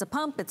 Whether it's a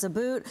pump, it's a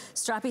boot,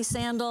 strappy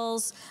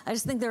sandals. I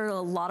just think there are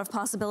a lot of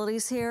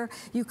possibilities here.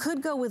 You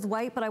could go with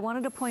white, but I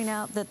wanted to point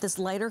out that this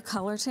lighter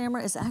color,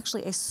 Tamara, is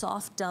actually a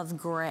soft dove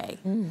gray.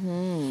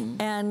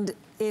 And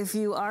if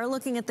you are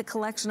looking at the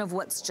collection of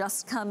what's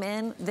just come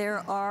in,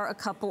 there are a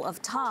couple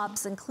of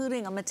tops,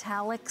 including a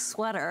metallic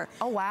sweater.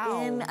 Oh, wow.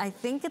 In, I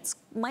think it's,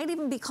 might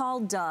even be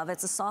called Dove.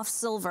 It's a soft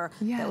silver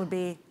that would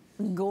be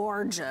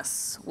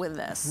gorgeous with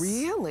this.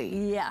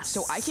 Really? Yes.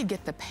 So I could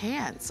get the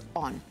pants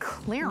on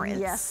clearance.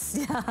 Yes,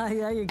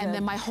 yeah, you could. And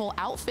then my whole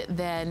outfit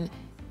then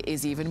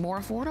is even more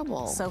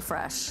affordable. So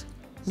fresh.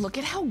 Look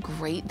at how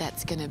great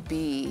that's gonna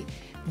be.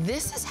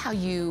 This is how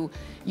you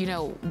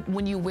know,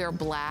 when you wear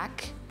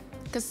black,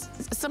 because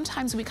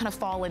sometimes we kind of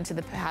fall into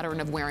the pattern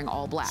of wearing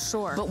all black.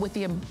 Sure. But with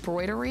the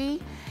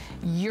embroidery,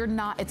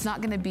 it's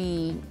not gonna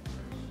be,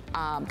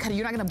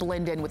 you're not gonna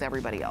blend in with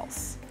everybody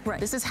else. Right.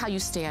 This is how you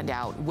stand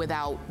out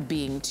without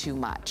being too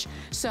much.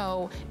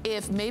 So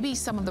if maybe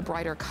some of the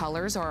brighter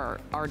colors are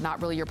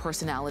not really your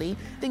personality,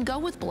 then go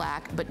with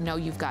black, but know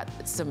you've got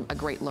a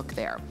great look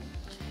there.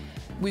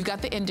 We've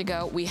got the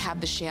indigo, we have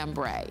the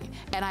chambray.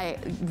 And I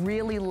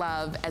really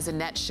love, as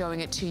Annette showing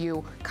it to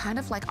you, kind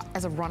of like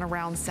as a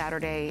runaround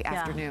Saturday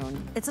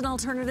afternoon. It's an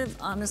alternative,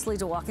 honestly,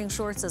 to walking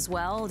shorts as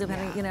well,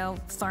 depending, you know,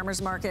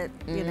 farmer's market,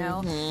 you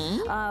know.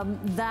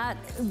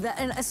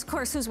 And of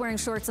course, who's wearing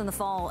shorts in the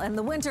fall and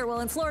the winter?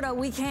 Well, in Florida,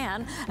 we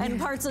can, and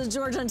parts of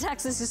Georgia and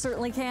Texas, you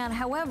certainly can.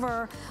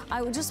 However,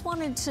 I just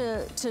wanted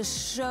to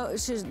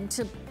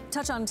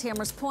touch on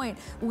Tamara's point,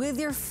 with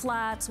your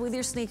flats, with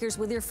your sneakers,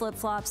 with your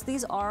flip-flops,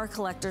 these are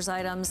collector's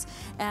items.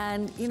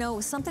 And you know,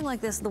 something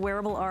like this, the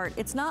wearable art,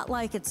 it's not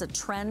like it's a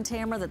trend,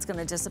 Tamara, that's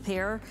gonna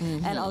disappear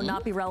and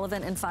not be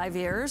relevant in 5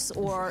 years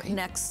or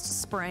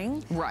next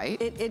spring. Right.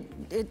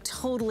 It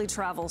totally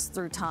travels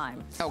through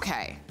time.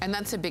 Okay, and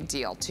that's a big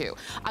deal too.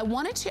 I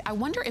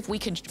wonder if we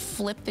could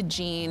flip the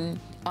jean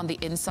on the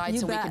inside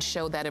so we could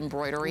show that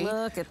embroidery.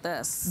 Look at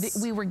this.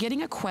 We were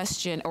getting a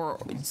question, or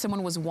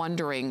someone was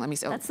wondering, let me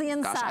see. That's the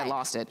inside. Gosh, I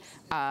lost it.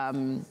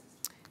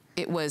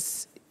 It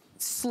was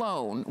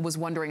Sloan was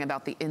wondering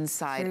about the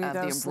inside of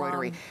the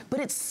embroidery. Sloan.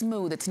 But it's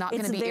smooth. It's not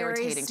going to be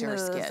irritating to her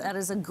skin. That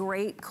is a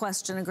great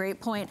question, a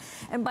great point.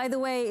 And by the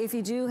way, if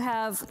you do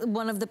have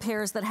one of the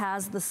pairs that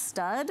has the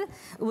stud,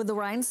 with the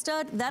rhine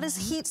stud, that is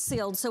heat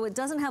sealed, so it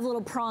doesn't have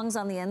little prongs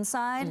on the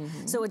inside,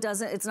 so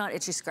it's not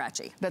itchy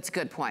scratchy. That's a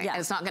good point. Yeah. And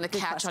it's not going to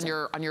catch on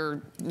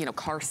your you know,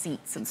 car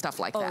seats and stuff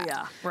like that. Oh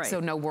yeah, right. So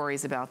no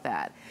worries about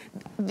that.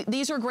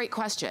 These are great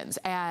questions,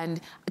 and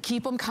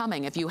keep them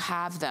coming if you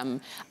have them,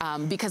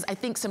 because I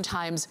think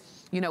sometimes,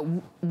 you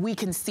know, we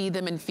can see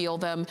them and feel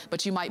them,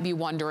 but you might be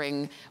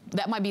wondering,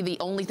 that might be the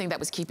only thing that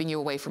was keeping you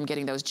away from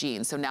getting those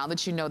jeans. So now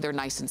that you know they're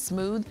nice and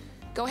smooth,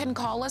 go ahead and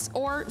call us,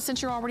 or since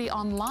you're already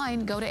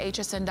online, go to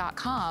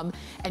hsn.com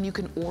and you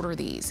can order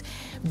these.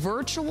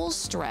 Virtual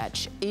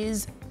stretch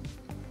is,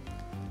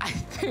 I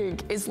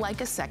think, is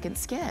like a second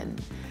skin.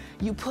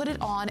 You put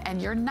it on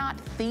and you're not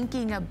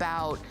thinking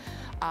about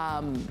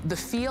the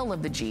feel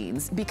of the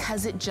jeans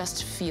because it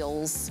just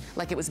feels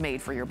like it was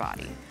made for your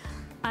body.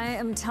 I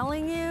am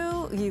telling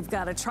you, you've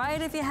got to try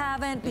it if you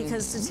haven't,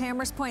 because to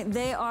Tamara's point,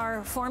 they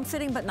are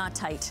form-fitting but not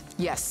tight.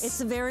 Yes.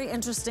 It's a very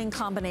interesting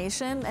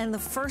combination, and the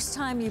first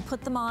time you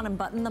put them on and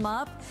button them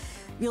up,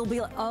 you'll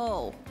be like,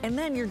 oh, and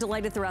then you're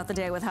delighted throughout the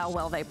day with how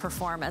well they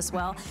perform as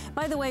well.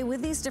 By the way,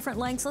 with these different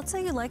lengths, let's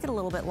say you like it a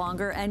little bit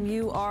longer and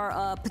you are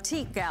a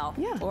petite gal,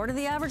 order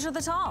the average or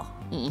the tall.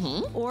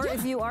 Or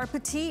if you are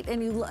petite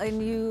and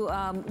you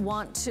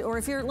want to, or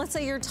if you're, let's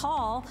say you're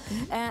tall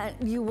and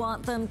you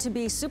want them to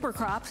be super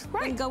cropped,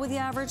 then go with the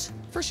average.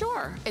 For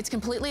sure. It's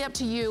completely up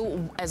to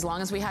you. As long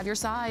as we have your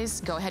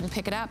size, go ahead and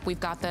pick it up. We've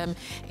got them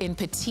in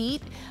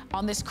petite.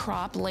 On this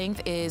crop,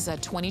 length is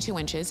 22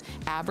 inches,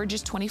 average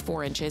is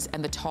 24 inches,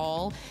 and the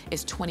tall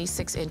is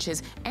 26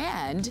 inches.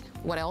 And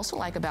what I also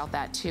like about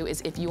that too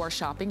is if you are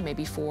shopping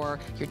maybe for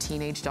your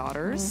teenage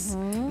daughters,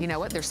 you know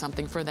what, there's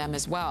something for them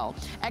as well.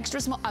 Extra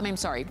small,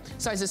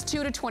 sizes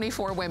 2 to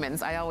 24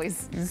 women's. I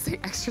always say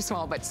extra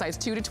small, but size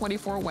 2 to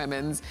 24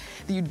 women's.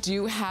 You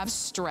do have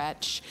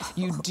stretch,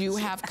 you do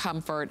have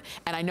comfort,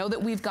 and I know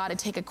that we've got to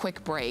take a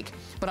quick break,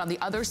 but on the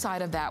other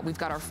side of that, we've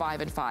got our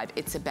 5 and 5.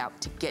 It's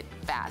about to get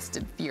fast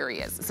and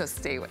furious, so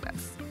stay with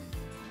us.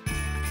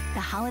 The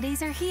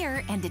holidays are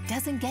here, and it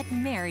doesn't get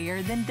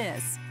merrier than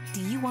this.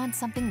 Do you want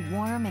something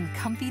warm and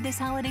comfy this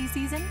holiday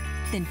season?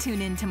 Then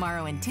tune in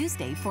tomorrow and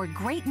Tuesday for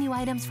great new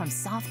items from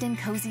Soft and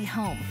Cozy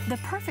Home, the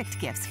perfect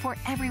gifts for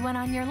everyone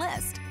on your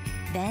list.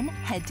 Then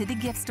head to the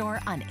gift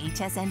store on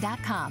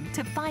hsn.com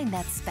to find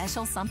that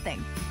special something.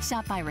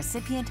 Shop by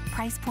recipient,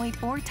 price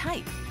point, or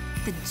type.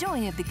 The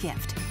joy of the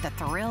gift, the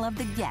thrill of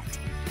the get.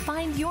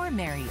 Find your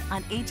Merry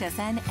on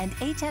HSN and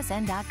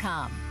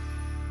hsn.com.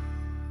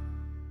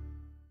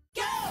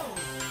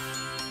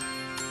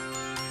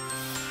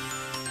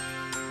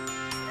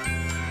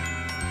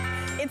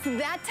 It's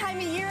that time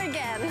of year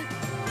again.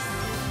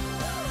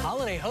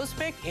 Holiday Host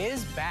Pick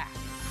is back.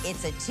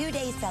 It's a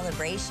 2-day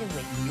celebration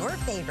with your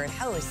favorite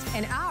hosts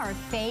and our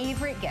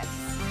favorite gifts.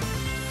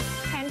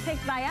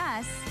 Handpicked by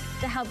us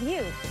to help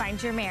you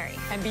find your Merry.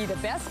 And be the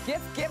best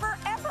gift giver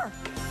ever.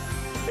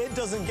 It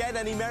doesn't get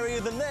any merrier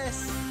than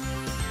this.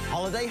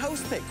 Holiday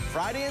Host Pick,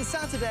 Friday and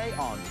Saturday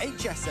on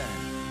HSN.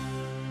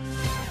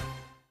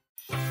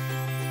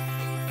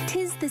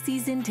 'Tis the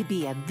season to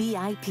be a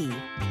VIP.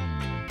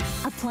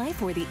 Apply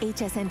for the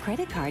HSN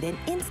credit card and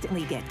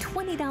instantly get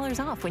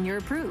 $20 off when you're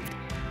approved.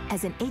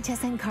 As an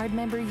HSN card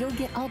member, you'll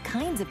get all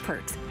kinds of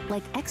perks,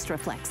 like extra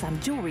flex on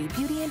jewelry,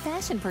 beauty, and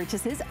fashion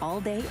purchases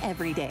all day,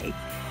 every day.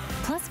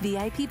 Plus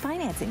VIP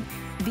financing,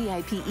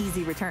 VIP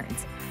easy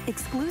returns,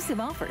 exclusive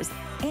offers,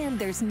 and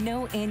there's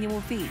no annual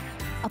fee.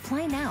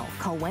 Apply now.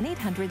 Call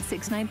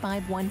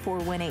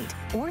 1-800-695-1418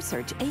 or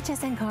search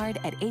HSN card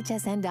at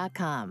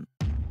hsn.com.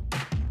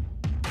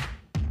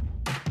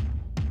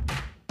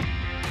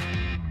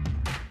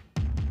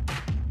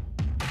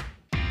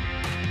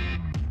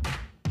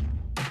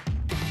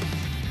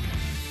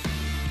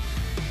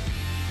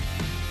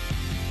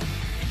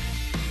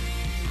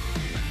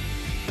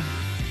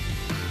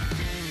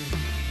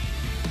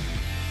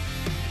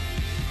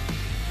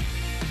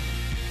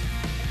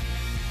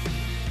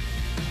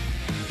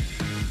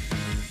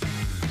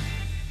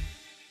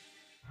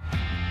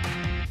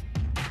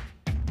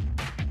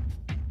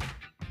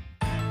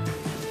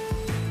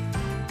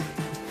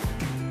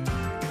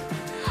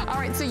 All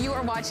right, so you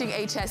are watching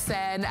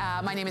HSN.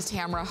 My name is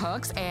Tamara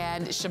Hooks,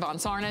 and Siobhan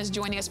Sarna is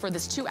joining us for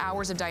this 2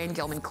 hours of Diane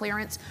Gilman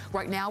clearance.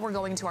 Right now, we're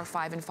going to our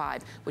 5 and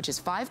 5, which is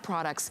 5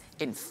 products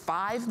in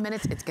 5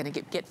 minutes. It's gonna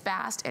get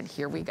fast, and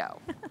here we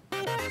go.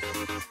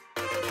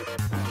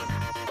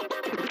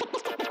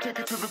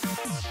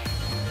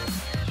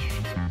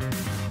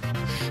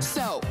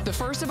 So, the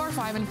first of our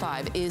 5 and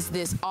 5 is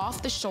this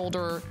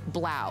off-the-shoulder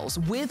blouse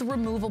with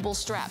removable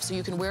straps, so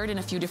you can wear it in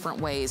a few different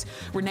ways.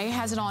 Renee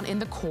has it on in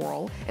the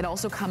coral. It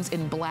also comes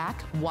in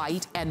black,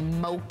 white,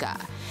 and mocha.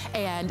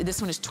 And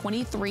this one is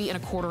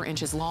 23¼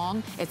 inches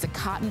long. It's a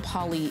cotton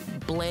poly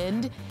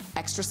blend.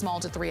 Extra small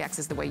to 3X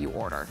is the way you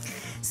order.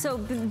 So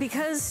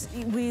because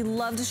we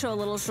love to show a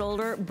little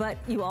shoulder, but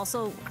you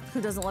also,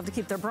 who doesn't love to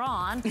keep their bra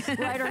on,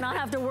 right, or not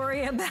have to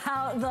worry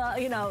about the,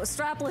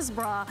 strapless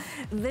bra,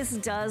 this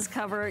does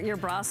cover your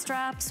bra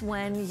straps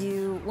when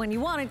you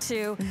wanted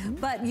to,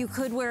 but you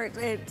could wear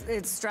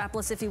it's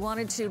strapless if you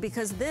wanted to,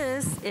 because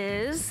this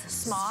is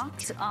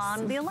smocked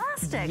on the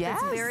elastic. Yes.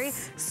 It's very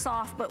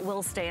soft, but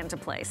will stay into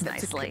place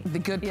nicely. The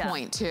good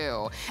point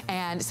too.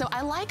 And so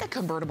I like a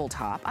convertible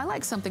top. I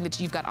like something that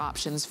you've got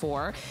options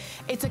for.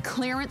 It's a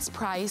clearance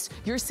price.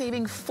 You're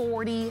saving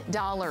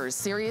 $40.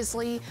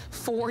 Seriously,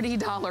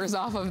 $40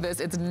 off of this.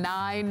 It's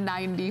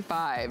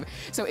 $9.95.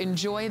 So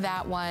enjoy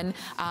that one.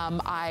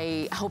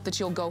 I hope that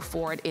you'll go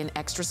for it in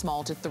extra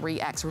small to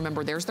 3X.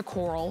 Remember, there's the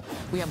coral.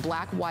 We have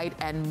black, white,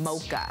 and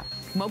mocha.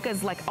 Mocha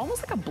is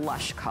almost like a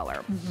blush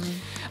color.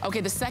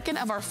 Okay, the second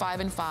of our 5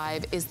 and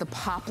 5 is the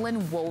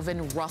poplin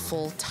woven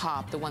ruffle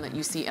top, the one that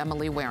you see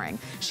Emily wearing.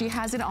 She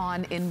has it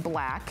on in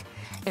black,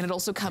 and it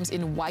also comes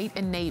in white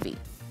and navy.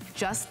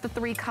 Just the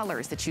 3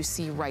 colors that you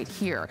see right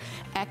here.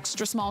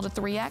 Extra small to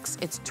 3X,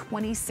 it's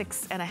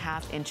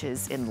 26½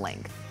 inches in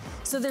length.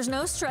 So there's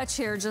no stretch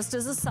here. Just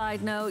as a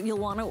side note, you'll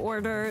want to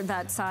order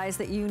that size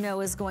that you know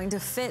is going to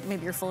fit.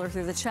 Maybe you're fuller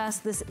through the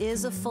chest. This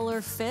is a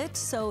fuller fit.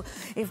 So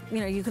if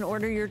you can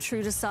order your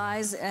true to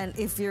size, and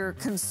if you're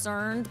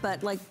concerned,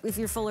 but if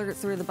you're fuller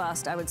through the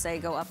bust, I would say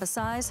go up a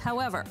size.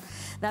 However,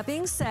 that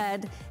being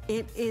said,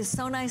 it is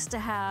so nice to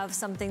have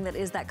something that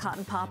is that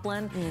cotton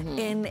poplin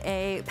in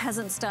a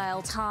peasant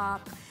style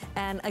top.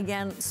 And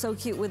again, so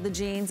cute with the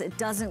jeans. It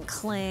doesn't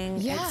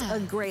cling. Yeah. It's a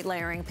great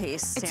layering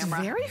piece,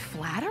 Tamara. It's very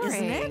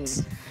flattering. Isn't it?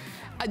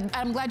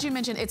 I'm glad you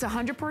mentioned it's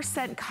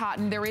 100%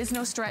 cotton. There is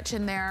no stretch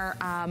in there,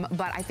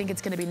 but I think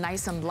it's gonna be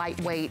nice and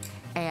lightweight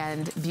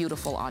and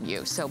beautiful on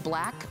you. So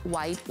black,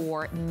 white,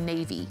 or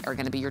navy are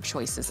gonna be your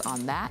choices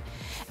on that.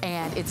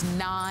 And it's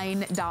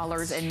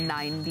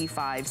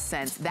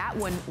 $9.95. That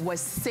one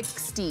was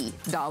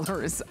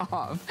 $60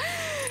 off.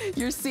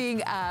 You're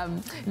seeing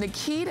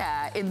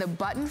Nikita in the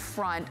button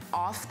front,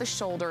 off the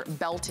shoulder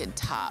belted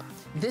top.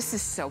 This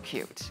is so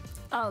cute.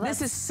 Oh,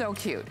 this is so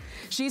cute.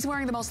 She's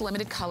wearing the most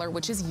limited color,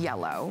 which is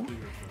yellow.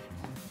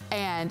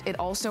 And it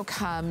also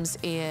comes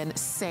in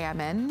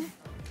salmon,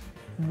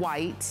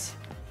 white,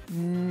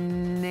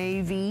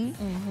 navy,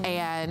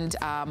 and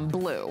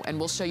blue. And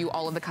we'll show you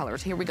all of the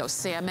colors. Here we go,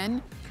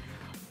 salmon,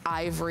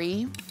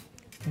 ivory.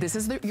 This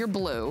is your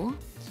blue.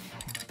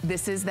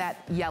 This is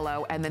that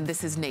yellow, and then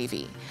this is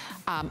navy.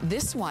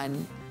 This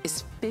one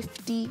is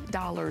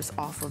 $50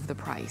 off of the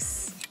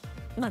price.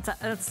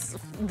 This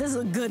is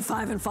a good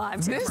 5 and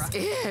 5, Tamara.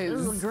 This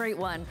is a great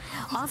one.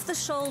 Off the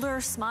shoulder,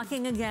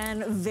 smocking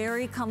again,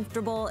 very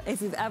comfortable.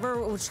 If you've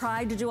ever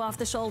tried to do off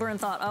the shoulder and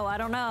thought, oh, I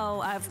don't know,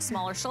 I have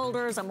smaller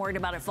shoulders, I'm worried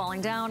about it falling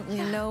down,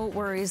 no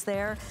worries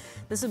there.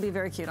 This would be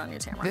very cute on you,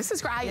 Tamara. This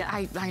is great.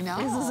 I know.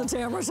 This is a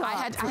Tamara top. I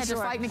had to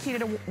fight Nikita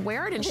to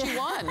wear it, and she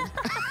won.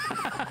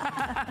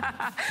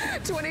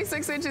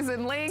 26 inches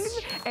in length,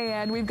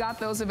 and we've got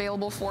those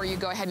available for you.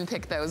 Go ahead and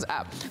pick those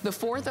up. The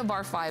fourth of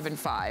our 5 and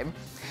 5,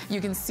 you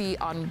can see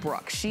on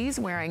Brooke. She's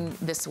wearing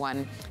this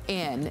one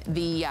in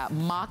the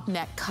mock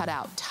neck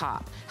cutout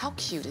top. How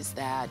cute is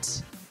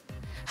that?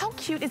 How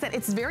cute is that?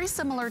 It's very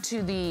similar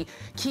to the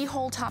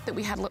keyhole top that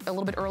we had a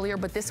little bit earlier,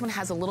 but this one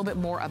has a little bit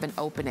more of an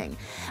opening.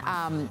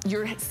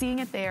 You're seeing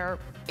it there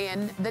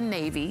in the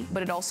navy,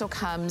 but it also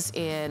comes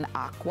in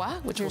aqua,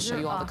 which will show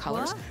you all the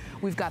colors.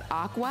 We've got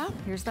aqua.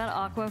 Here's that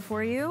aqua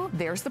for you.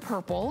 There's the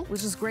purple.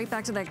 Which is great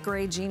back to that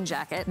gray jean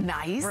jacket.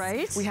 Nice.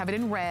 Right? We have it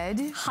in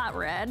red. Hot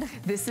red.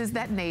 This is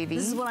that navy.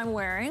 This is what I'm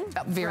wearing.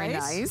 Very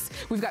nice.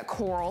 We've got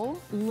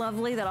coral.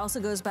 Lovely. That also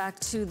goes back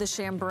to the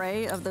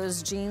chambray of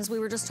those jeans we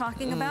were just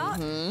talking about.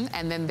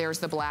 And then there's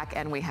the black,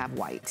 and we have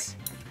white.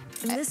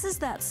 And this is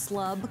that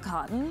slub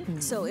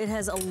cotton, so it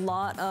has a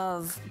lot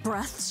of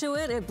breath to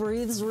it. It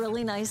breathes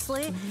really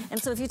nicely.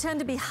 And so if you tend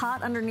to be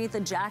hot underneath a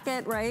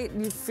jacket, right,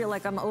 you feel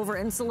like I'm over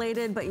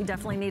insulated, but you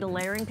definitely need a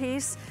layering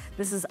piece,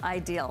 this is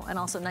ideal. And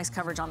also nice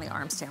coverage on the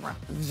arms, Tamara.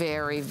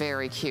 Very,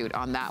 very cute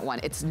on that one.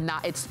 It's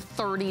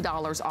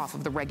 $30 off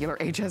of the regular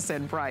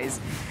HSN price.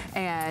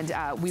 And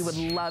we would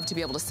love to be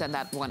able to send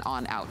that one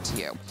on out to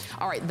you.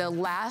 All right,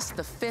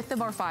 the fifth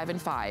of our 5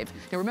 and 5.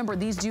 Now remember,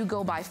 these do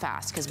go by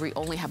fast because we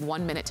only have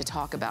 1 minute to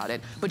talk about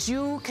it, but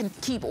you can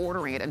keep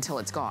ordering it until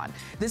it's gone.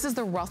 This is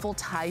the ruffle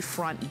tie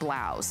front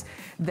blouse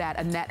that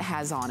Annette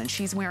has on, and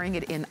she's wearing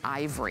it in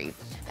ivory.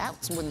 That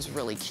one's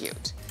really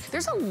cute.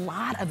 There's a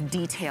lot of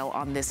detail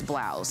on this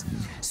blouse.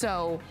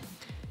 So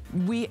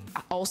we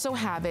also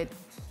have it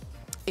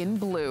in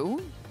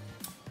blue.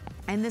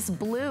 And this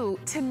blue,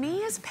 to me,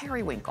 is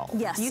periwinkle.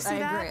 Yes, Do you see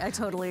that? I agree. I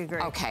totally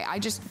agree. Okay, I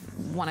just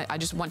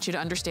want you to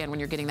understand when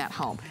you're getting that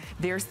home.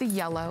 There's the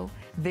yellow,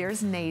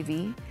 there's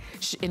navy.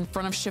 In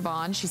front of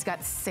Siobhan, she's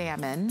got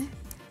salmon.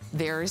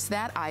 There's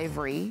that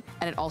ivory,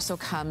 and it also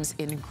comes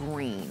in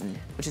green,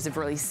 which is a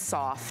really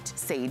soft,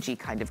 sagey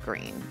kind of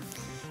green.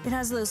 It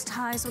has those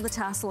ties with a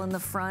tassel in the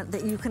front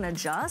that you can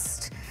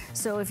adjust.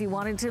 So if you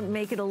wanted to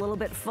make it a little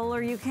bit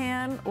fuller, you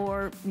can,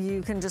 or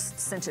you can just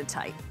cinch it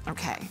tight.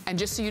 Okay, and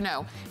just so you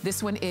know,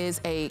 this one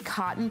is a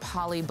cotton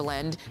poly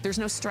blend. There's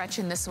no stretch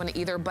in this one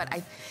either,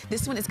 but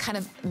this one is kind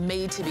of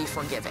made to be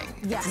forgiving.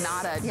 Yes.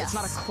 It's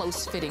not a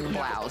close-fitting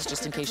blouse,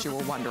 just in case you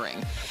were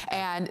wondering.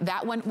 And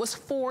that one was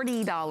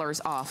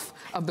 $40 off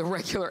of the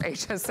regular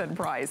HSN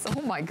price.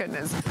 Oh my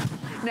goodness.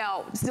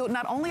 Now, so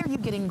not only are you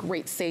getting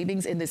great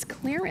savings in this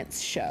clearance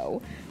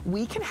show,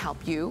 we can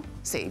help you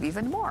save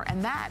even more,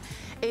 and that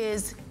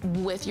is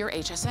with your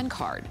HSN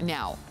card.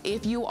 Now,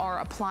 if you are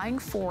applying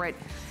for it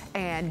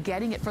and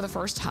getting it for the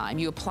first time,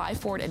 you apply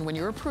for it, and when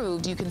you're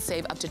approved, you can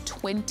save up to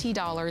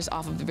 $20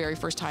 off of the very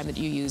first time that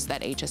you use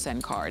that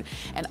HSN card.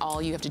 And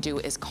all you have to do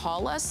is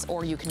call us,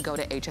 or you can go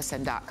to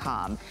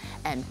hsn.com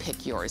and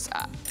pick yours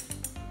up.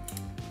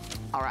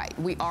 All right,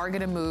 we are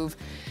gonna move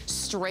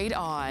straight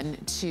on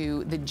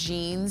to the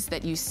jeans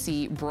that you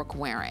see Brooke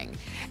wearing.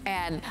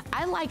 And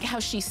I like how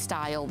she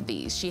styled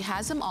these. She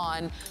has them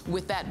on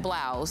with that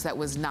blouse that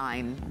was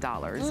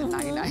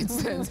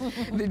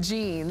 $9.99. The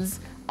jeans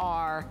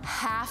are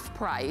half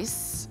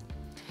price,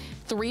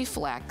 3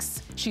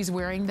 flex. She's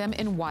wearing them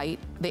in white.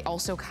 They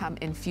also come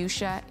in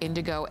fuchsia,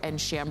 indigo, and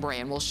chambray,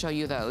 and we'll show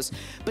you those.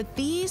 But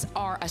these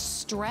are a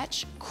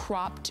stretch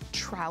cropped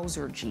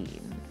trouser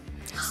jean.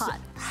 Hot.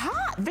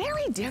 Hot,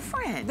 very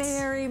different.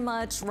 Very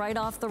much right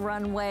off the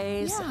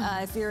runways. Yeah.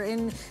 If you're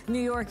in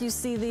New York, you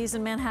see these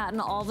in Manhattan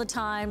all the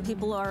time.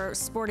 People are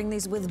sporting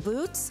these with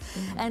boots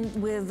and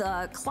with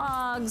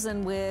clogs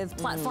and with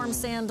platform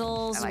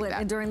sandals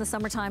during the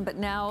summertime, but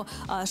now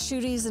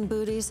shooties and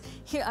booties.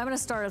 Here, I'm gonna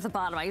start at the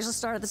bottom. I usually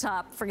start at the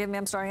top. Forgive me,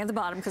 I'm starting at the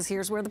bottom because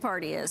here's where the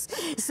party is.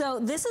 So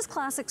this is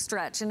classic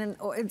stretch, and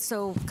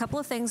so a couple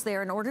of things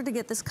there. In order to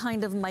get this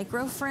kind of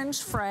micro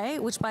fringe fray,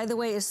 which by the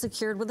way is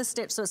secured with a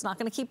stitch, so it's not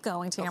gonna keep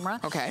going, Tamara.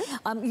 Okay.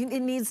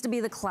 It needs to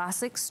be the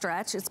classic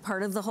stretch. It's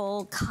part of the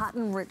whole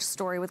cotton-rich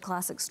story with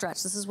classic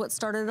stretch. This is what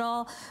started it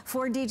all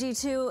for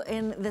DG2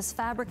 in this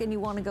fabric, and you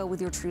want to go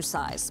with your true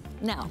size.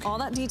 Now, all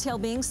that detail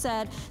being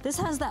said, this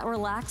has that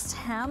relaxed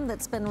hem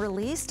that's been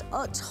released.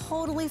 A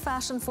totally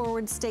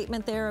fashion-forward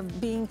statement there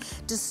of being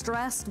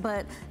distressed,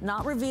 but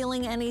not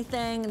revealing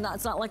anything.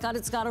 It's not like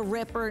it's got a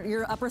rip or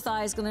your upper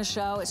thigh is going to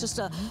show. It's just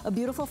a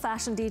beautiful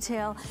fashion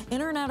detail.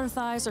 Inner and outer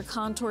thighs are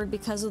contoured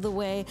because of the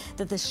way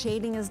that the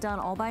shading is done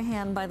all by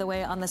hand, by the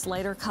way, on this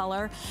lighter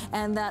color,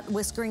 and that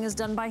whiskering is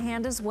done by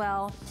hand as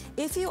well.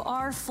 If you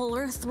are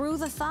fuller through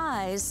the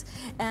thighs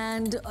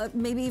and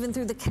maybe even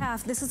through the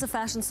calf, this is a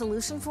fashion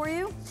solution for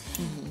you.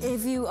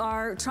 If you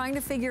are trying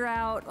to figure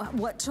out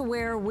what to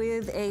wear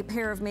with a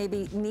pair of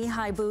maybe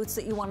knee-high boots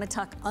that you want to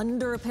tuck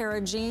under a pair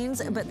of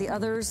jeans, but the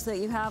others that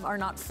you have are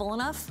not full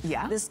enough,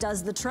 this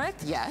does the trick.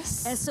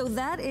 Yes. And so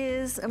that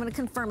is, I'm going to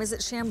confirm, is it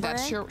chambray?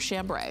 That's your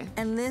chambray.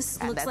 And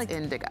this looks like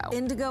indigo.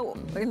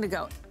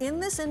 Indigo. In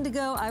this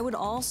indigo, I would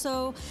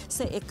also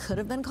say it could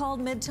have been called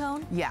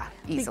mid-tone. Yeah,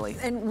 easily.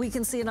 And we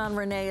can see it on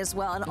Renee as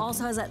well. And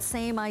also has that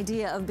same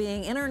idea of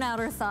being inner and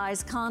outer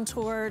thighs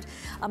contoured.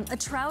 A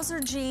trouser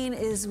jean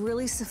is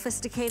really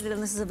sophisticated,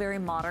 and this is a very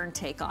modern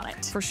take on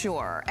it. For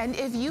sure. And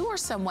if you are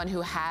someone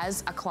who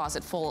has a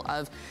closet full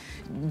of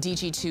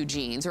DG2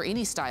 jeans, or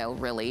any style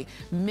really,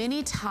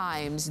 many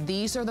times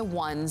these are the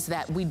ones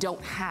that we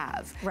don't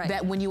have. Right.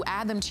 That when you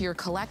add them to your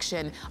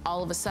collection,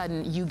 all of a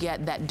sudden you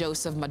get that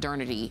dose of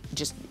modernity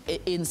just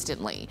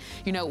instantly.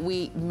 You know,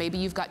 maybe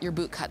you've got your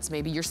boot cuts,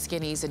 maybe your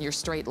skinnies and your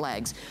straight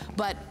legs,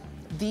 but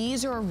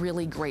these are a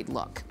really great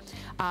look.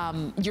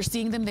 You're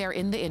seeing them there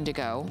in the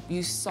indigo.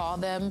 You saw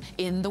them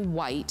in the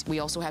white. We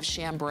also have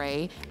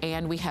chambray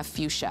and we have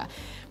fuchsia.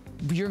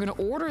 You're gonna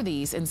order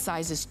these in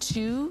sizes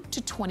 2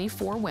 to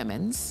 24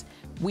 women's.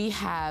 We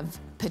have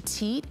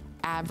petite,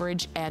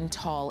 average, and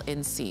tall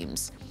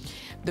inseams.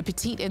 The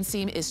petite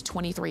inseam is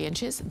 23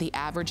 inches, the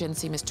average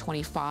inseam is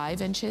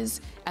 25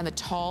 inches, and the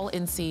tall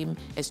inseam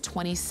is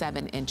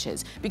 27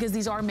 inches, because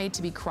these are made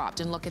to be cropped.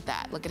 And look at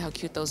that. Look at how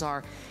cute those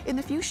are in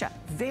the fuchsia.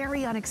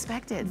 Very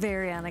unexpected.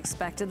 Very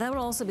unexpected. That would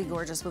also be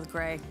gorgeous with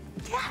gray.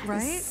 Yes.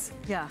 Right?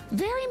 Yeah.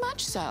 Very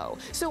much so.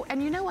 So,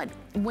 and you know what?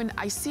 When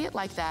I see it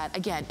like that,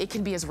 again, it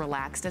can be as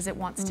relaxed as it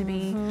wants to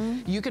be.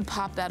 You could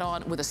pop that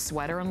on with a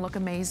sweater and look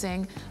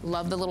amazing.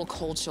 Love the little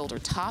cold shoulder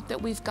top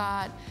that we've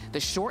got.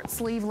 The short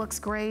sleeve looks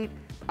great.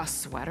 A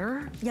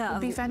sweater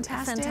would be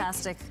fantastic.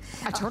 Fantastic.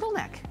 A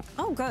turtleneck.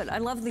 Oh, good. I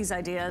love these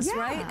ideas,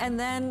 right? And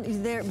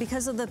then there,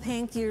 because of the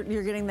pink,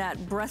 you're getting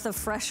that breath of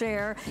fresh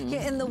air.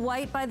 In the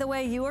white, by the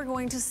way, you are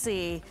going to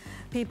see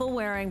people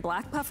wearing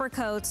black puffer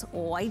coats,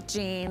 white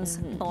jeans,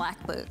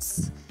 black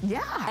boots.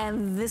 Yeah.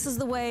 And this is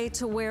the way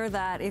to wear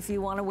that if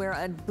you want to wear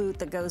a boot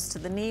that goes to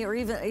the knee, or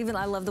even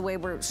I love the way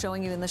we're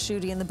showing you in the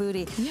shooty and the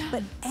booty. Yeah.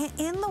 But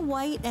in the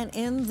white and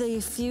in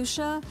the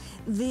fuchsia,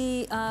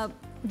 the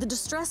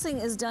distressing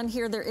is done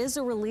here. There is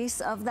a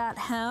release of that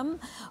hem,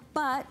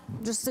 but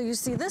just so you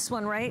see this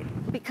one, right?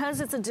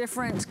 Because it's a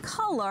different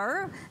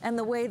color and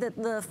the way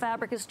that the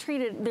fabric is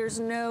treated, there's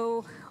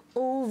no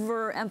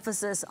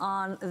overemphasis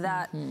on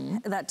that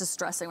that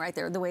distressing right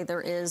there, the way there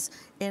is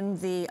in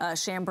the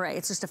chambray.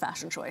 It's just a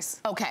fashion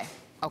choice. Okay.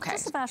 Okay.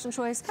 Just a fashion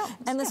choice.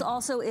 And this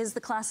also is the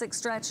classic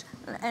stretch,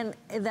 and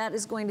that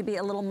is going to be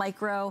a little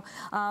micro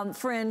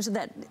fringe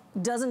that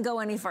doesn't go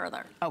any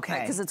further.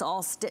 Okay. Because it's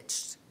all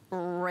stitched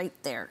right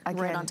there,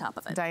 right on top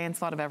of it. Diane's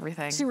thought of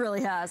everything. She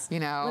really has. You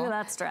know. Look at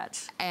that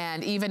stretch.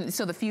 And even,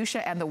 so the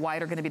fuchsia and the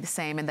white are gonna be the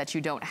same in that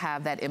you don't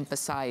have that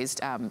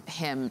emphasized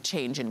hem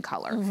change in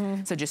color.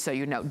 So just so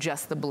you know,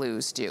 just the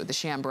blues do, the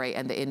chambray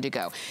and the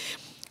indigo.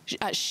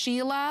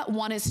 Sheila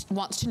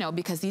wants to know,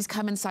 because these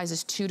come in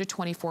sizes 2 to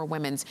 24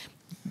 women's,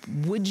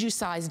 would you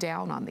size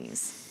down on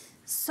these?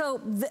 So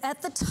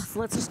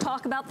let's just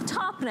talk about the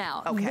top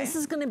now. Okay. This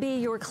is gonna be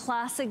your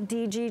classic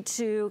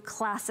DG2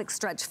 classic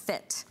stretch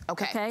fit.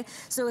 Okay.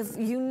 So if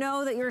you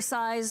know that your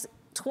size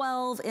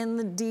 12 in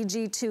the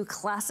DG2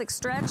 classic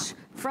stretch,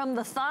 from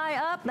the thigh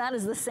up, that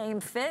is the same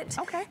fit.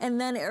 Okay. And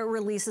then it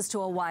releases to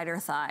a wider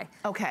thigh.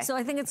 Okay. So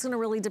I think it's gonna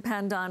really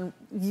depend on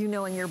you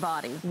knowing your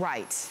body.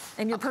 Right.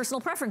 And your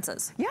personal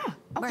preferences. Yeah,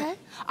 okay. Right.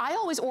 I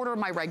always order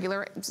my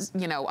regular,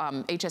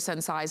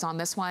 HSN size on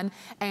this one.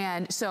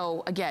 And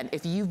so again,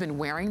 if you've been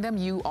wearing them,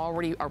 you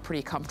already are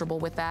pretty comfortable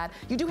with that.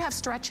 You do have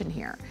stretch in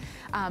here.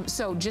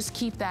 So just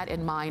keep that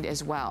in mind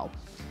as well.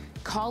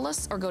 Call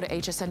us or go to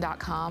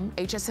hsn.com.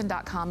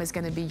 hsn.com is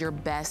gonna be your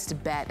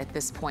best bet at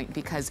this point,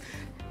 because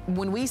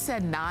when we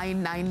said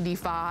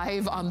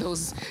 $9.95 on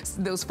those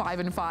 5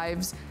 and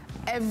 5s,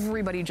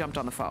 everybody jumped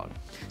on the phone.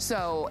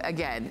 So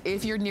again,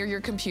 if you're near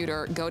your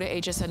computer, go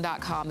to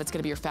hsn.com. That's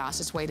gonna be your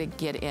fastest way to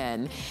get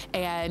in.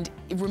 And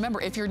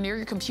remember, if you're near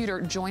your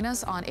computer, join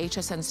us on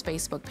HSN's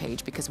Facebook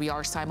page, because we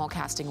are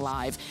simulcasting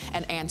live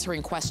and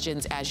answering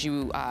questions as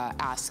you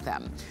ask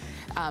them.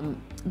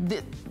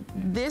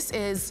 This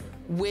is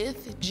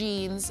with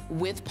jeans,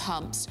 with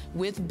pumps,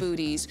 with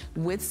booties,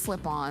 with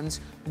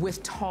slip-ons,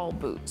 with tall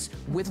boots,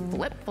 with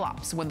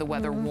flip-flops when the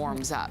weather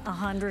warms up.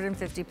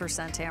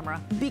 150%,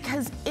 Tamara.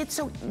 Because it's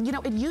so,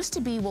 it used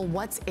to be, well,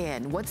 what's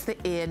in? What's the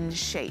in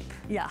shape?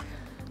 Yeah.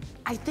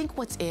 I think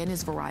what's in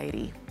is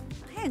variety.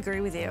 I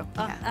agree with you.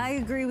 Yeah. I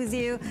agree with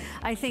you.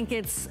 I think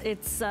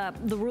the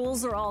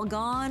rules are all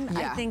gone.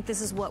 Yeah. I think this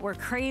is what we're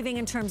craving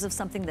in terms of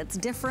something that's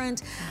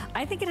different.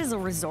 I think it is a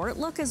resort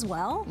look as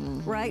well,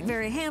 right?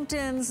 Very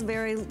Hamptons,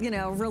 very,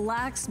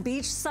 relaxed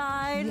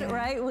beachside,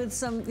 right? With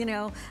some,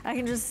 I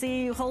can just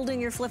see you holding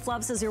your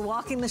flip-flops as you're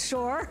walking the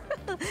shore,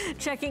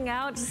 checking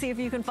out to see if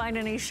you can find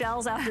any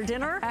shells after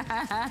dinner.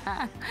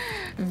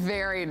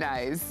 Very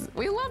nice.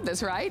 We love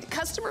this, right?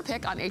 Customer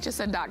pick on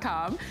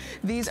hsn.com.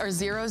 These are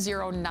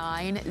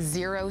 009067.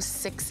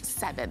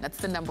 That's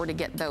the number to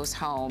get those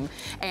home.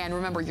 And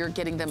remember, you're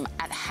getting them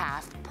at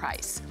half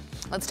price.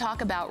 Let's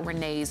talk about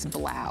Renee's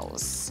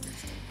blouse.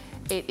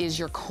 It is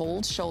your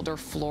cold shoulder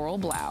floral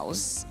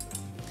blouse.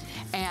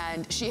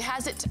 And she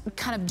has it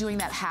kind of doing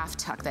that half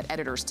tuck, that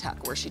editor's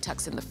tuck, where she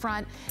tucks in the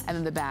front and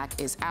then the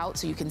back is out.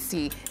 So you can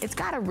see it's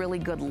got a really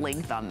good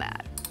length on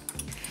that.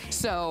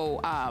 So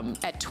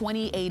at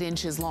 28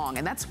 inches long,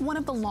 and that's one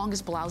of the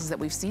longest blouses that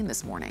we've seen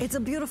this morning. It's a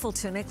beautiful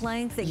tunic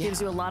length. It gives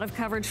you a lot of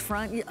coverage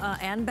front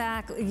and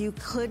back. You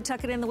could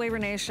tuck it in the way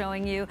Renee is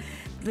showing you.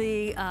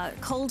 The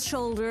cold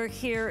shoulder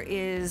here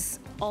is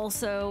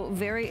also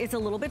it's a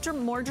little bit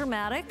more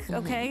dramatic,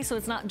 okay? So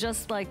it's not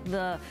just like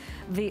the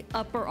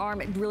upper arm,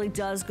 it really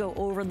does go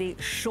over the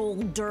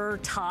shoulder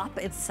top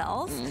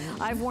itself.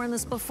 I've worn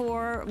this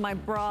before. My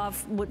bra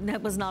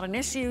was not an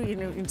issue,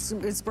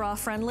 it's bra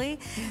friendly.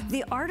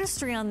 The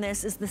artistry on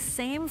this is the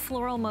same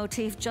floral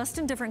motif, just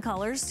in different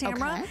colors,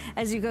 Tamara.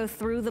 As you go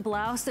through the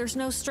blouse, there's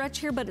no stretch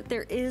here, but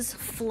there is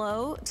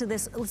flow to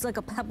this. It's like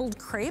a pebbled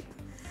crepe.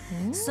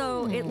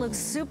 So it looks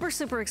super,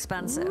 super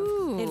expensive.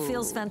 It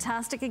feels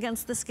fantastic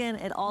against the skin.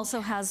 It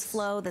also has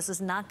flow. This is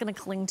not gonna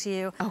cling to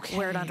you.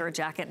 Wear it under a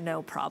jacket,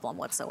 no problem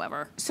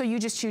whatsoever. So you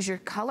just choose your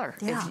color.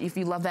 Yeah. If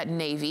you love that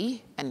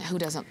navy, and who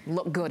doesn't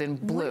look good in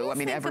blue? I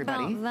mean,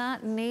 everybody.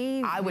 About that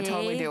navy I would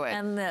totally do it.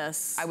 And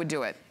this. I would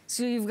do it.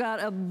 So you've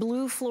got a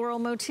blue floral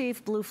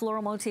motif.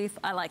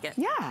 I like it.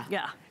 Yeah.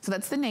 Yeah. So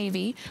that's the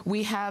navy.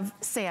 We have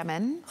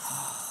salmon.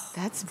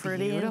 That's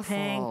pretty beautiful.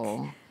 And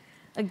pink.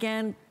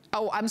 Again,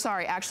 oh, I'm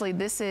sorry. Actually,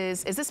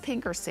 is this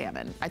pink or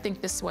salmon? I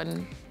think this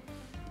one's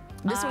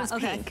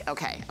pink.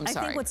 Okay, I'm sorry.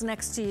 I think what's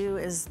next to you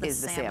is the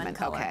salmon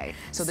color. Okay,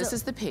 so this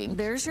is the pink.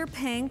 There's your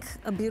pink,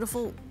 a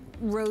beautiful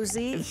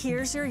rosy.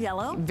 Here's your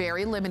yellow.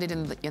 Very limited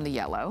in the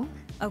yellow.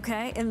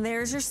 Okay, and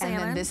there's your salmon.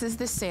 And then this is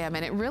the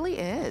salmon. It really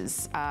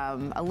is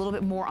a little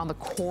bit more on the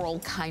coral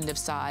kind of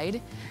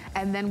side.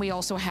 And then we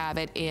also have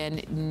it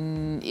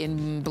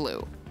in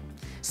blue.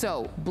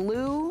 So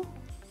blue,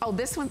 oh,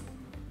 this one,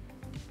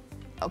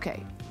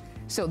 okay.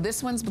 So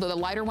this one's blue, the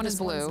lighter one is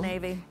blue. This one's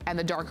navy. And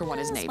the darker one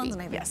is navy. This one's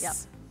navy, yes. yep.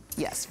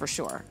 Yes, for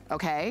sure,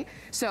 okay?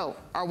 So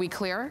are we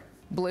clear?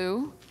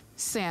 Blue,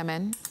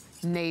 salmon,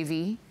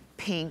 navy,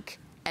 pink,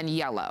 and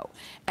yellow.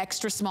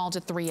 Extra small to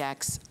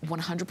 3X,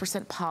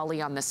 100%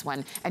 poly on this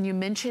one. And you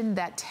mentioned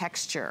that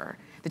texture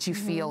that you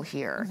feel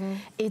here.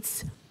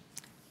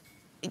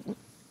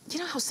 You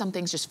know how some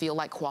things just feel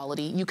like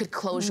quality? You could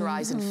close your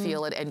eyes and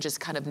feel it and just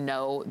kind of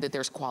know that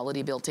there's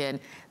quality built in.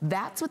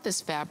 That's what this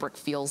fabric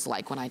feels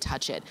like when I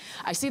touch it.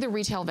 I see the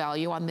retail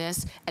value on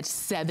this at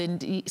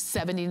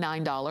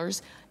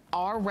 $79.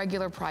 Our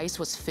regular price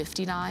was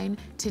 $59.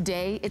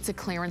 Today, it's a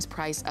clearance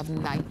price of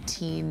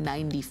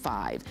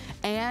 $19.95.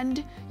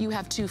 And you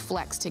have 2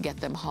 flex to get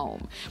them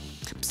home.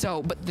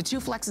 So, but the 2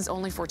 flex is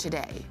only for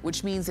today,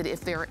 which means that if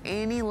there are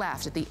any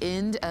left at the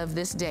end of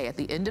this day, at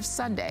the end of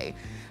Sunday,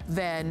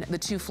 then the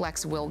 2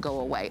 flex will go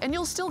away. And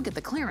you'll still get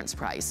the clearance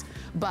price,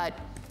 but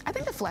I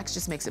think the flex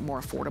just makes it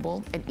more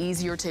affordable and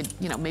easier to,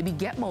 you know, maybe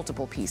get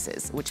multiple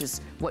pieces, which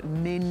is what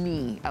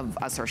many of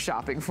us are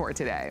shopping for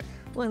today.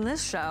 Well, in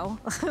this show,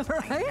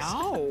 right?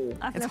 No,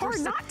 it's hard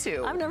not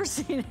to. I've never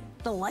seen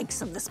the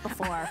likes of this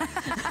before.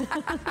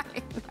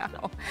 I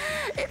know.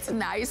 It's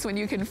nice when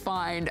you can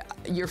find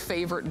your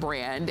favorite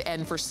brand,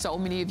 and for so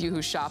many of you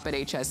who shop at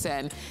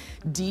HSN,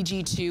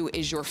 DG2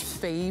 is your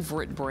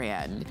favorite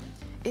brand.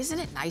 Isn't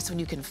it nice when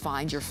you can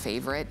find your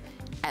favorite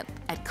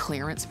at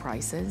clearance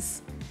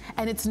prices?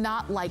 And it's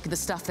not like the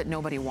stuff that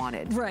nobody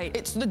wanted. Right.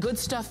 It's the good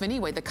stuff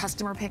anyway, the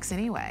customer picks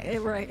anyway.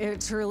 Right,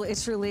 it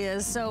truly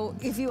is. So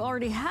if you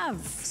already have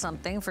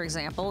something, for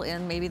example,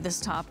 in maybe this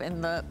top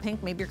in the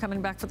pink, maybe you're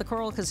coming back for the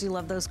coral because you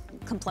love those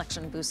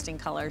complexion boosting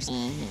colors.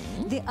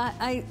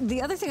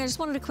 The other thing I just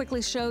wanted to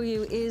quickly show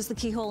you is the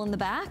keyhole in the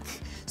back.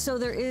 So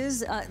there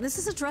is, this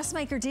is a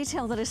dressmaker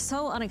detail that is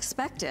so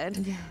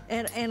unexpected,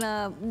 and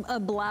a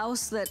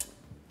blouse that,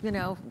 you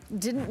know,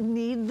 didn't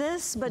need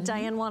this, but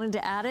Diane wanted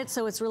to add it,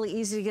 so it's really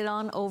easy to get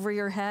on over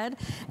your head.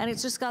 And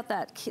it's just got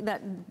that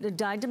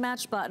dyed to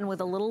match button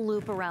with a little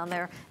loop around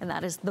there, and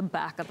that is the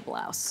back of the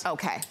blouse.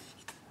 Okay.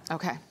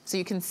 Okay, so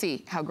you can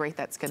see how great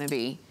that's gonna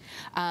be.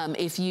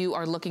 If you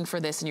are looking for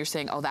this and you're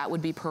saying, oh, that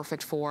would be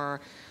perfect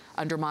for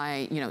under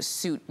my, you know,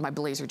 suit, my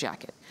blazer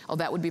jacket. Oh,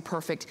 that would be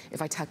perfect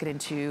if I tuck it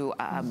into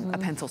a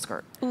pencil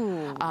skirt.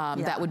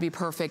 That would be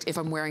perfect if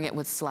I'm wearing it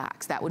with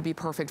slacks. That would be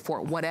perfect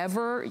for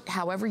whatever,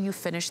 however you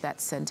finish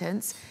that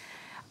sentence,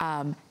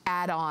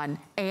 add on,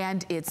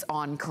 and it's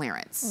on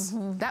clearance.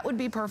 That would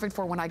be perfect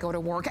for when I go to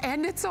work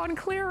and it's on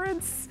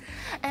clearance.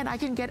 And I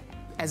can get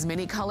as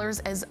many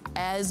colors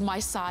as my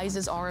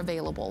sizes are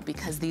available,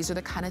 because these are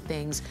the kind of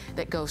things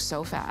that go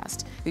so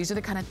fast. These are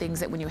the kind of things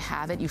that when you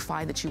have it, you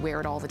find that you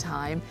wear it all the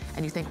time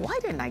and you think, why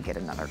didn't I get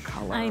another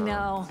color? I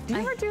know. Do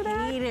you ever do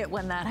that? I hate it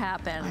when that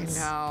happens.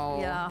 I know.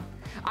 Yeah.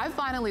 I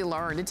finally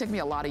learned, it took me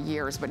a lot of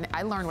years, but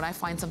I learned when I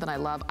find something I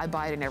love, I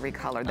buy it in every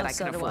color that I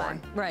can afford.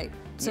 Right,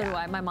 so do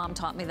I. My mom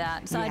taught me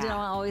that. So I didn't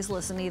always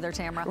listen either,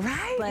 Tamara.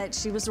 Right. But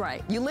she was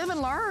right. You live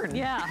and learn.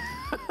 Yeah.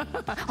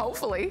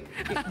 Hopefully.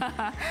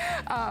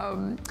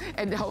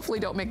 And hopefully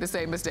don't make the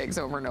same mistakes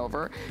over and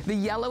over. The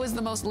yellow is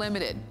the most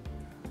limited.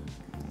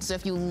 So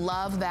if you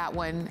love that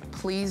one,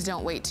 please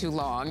don't wait too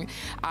long.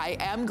 I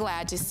am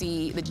glad to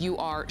see that you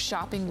are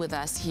shopping with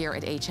us here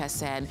at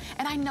HSN.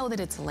 And I know that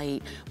it's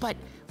late, but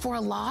for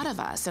a lot of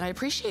us, and I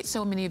appreciate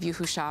so many of you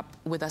who shop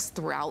with us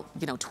throughout,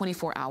 you know,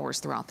 24 hours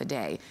throughout the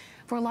day.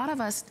 For a lot of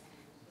us,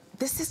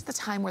 this is the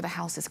time where the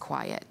house is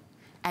quiet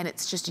and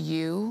it's just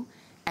you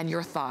and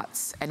your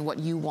thoughts and what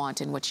you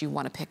want and what you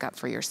want to pick up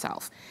for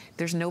yourself.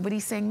 There's nobody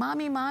saying,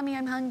 Mommy, Mommy,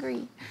 I'm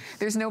hungry.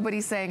 There's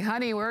nobody saying,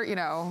 honey,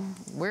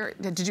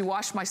 did you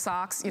wash my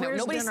socks? You know,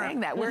 nobody's saying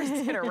that. Where's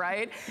dinner,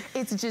 right?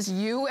 It's just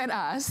you and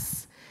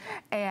us.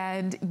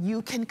 And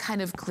you can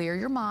kind of clear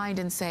your mind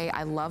and say,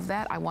 I love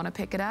that, I want to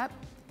pick it up,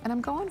 and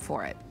I'm going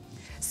for it.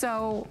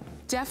 So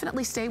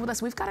definitely stay with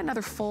us. We've got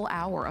another full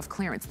hour of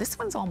clearance. This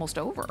one's almost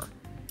over.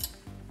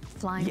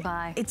 Flying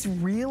by. It's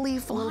really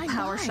flying by. A little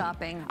power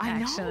shopping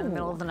action in the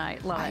middle of the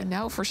night. Love it. I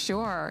know, for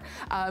sure.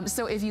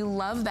 So if you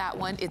love that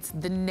one, it's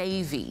the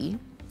navy.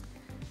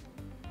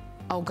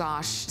 Oh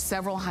gosh,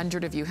 several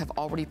hundred of you have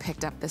already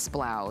picked up this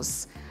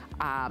blouse.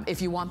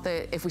 If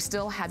we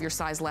still have your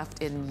size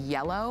left in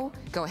yellow,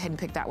 go ahead and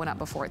pick that one up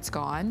before it's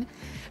gone.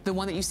 The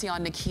one that you see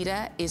on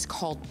Nikita is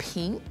called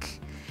pink.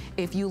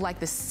 If you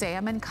like the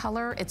salmon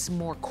color, it's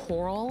more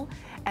coral.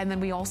 And then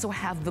we also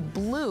have the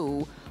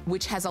blue,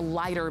 which has a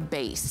lighter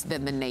base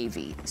than the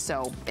navy.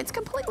 So it's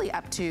completely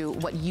up to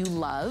what you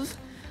love,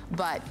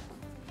 but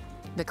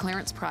the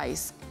clearance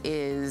price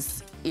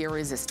is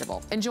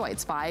irresistible. Enjoy,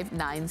 it's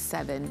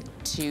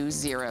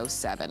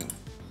 $597,207.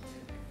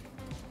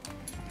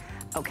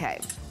 Okay,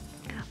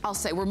 I'll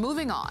say we're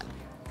moving on.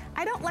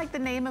 I don't like the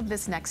name of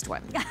this next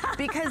one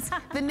because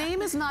the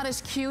name is not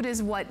as cute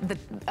as what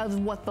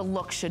the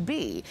look should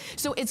be.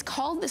 So it's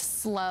called the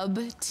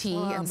slub tee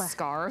and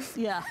scarf.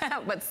 Yeah.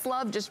 But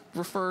slub just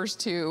refers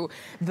to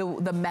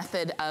the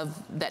method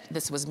of that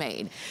this was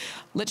made.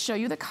 Let's show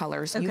you the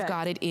colors. Okay. You've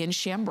got it in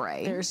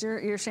chambray. There's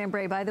your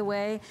chambray. By the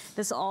way,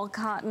 this all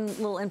cotton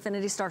little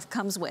infinity scarf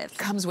comes with.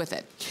 Comes with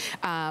it.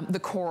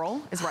 The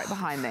coral is right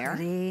behind there.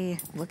 Pretty.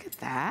 Look at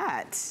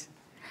that.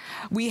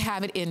 We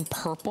have it in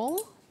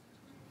purple.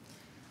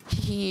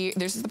 Here,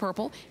 this is the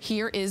purple.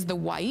 Here is the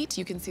white.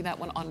 You can see that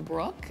one on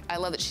Brooke. I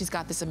love that she's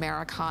got this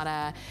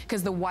Americana,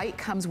 because the white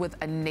comes with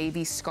a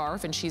navy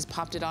scarf and she's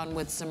popped it on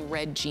with some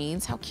red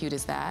jeans. How cute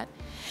is that?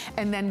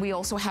 And then we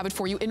also have it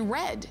for you in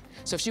red.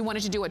 So if she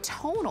wanted to do a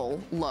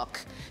tonal look,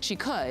 she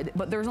could,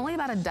 but there's only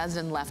about a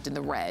dozen left in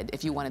the red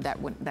if you wanted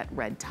that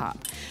red top.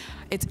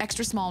 It's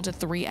extra small to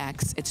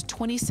 3X. It's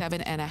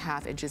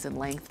 27.5 inches in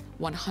length,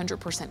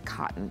 100%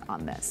 cotton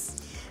on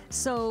this.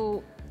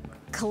 So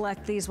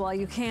collect these while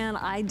you can.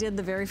 I did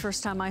the very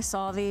first time I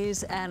saw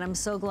these, and I'm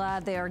so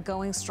glad they are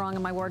going strong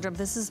in my wardrobe.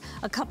 This is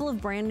a couple of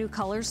brand new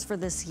colors for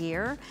this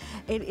year.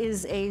 It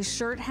is a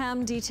shirt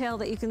hem detail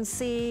that you can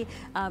see,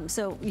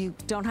 so you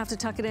don't have to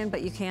tuck it in,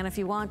 but you can if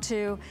you want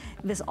to.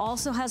 This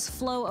also has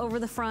flow over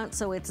the front,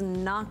 so it's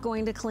not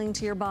going to cling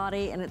to your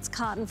body, and it's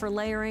cotton for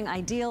layering,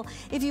 ideal.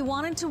 If you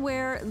wanted to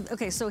wear,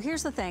 okay, so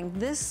here's the thing.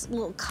 This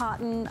little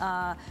cotton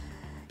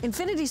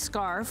infinity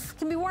scarf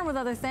can be worn with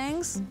other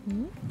things.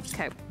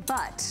 Okay,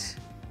 but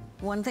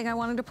one thing I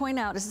wanted to point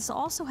out is this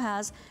also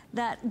has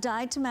that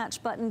dyed to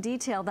match button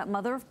detail, that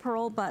mother of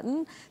pearl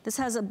button. This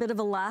has a bit of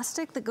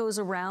elastic that goes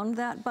around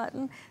that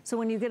button. So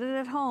when you get it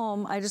at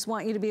home, I just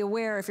want you to be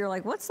aware, if you're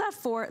like, what's that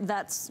for?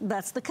 That's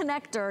the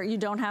connector. You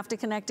don't have to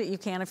connect it. You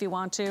can if you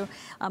want to,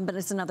 but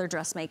it's another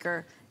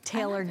dressmaker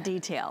tailored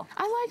detail.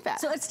 I like that.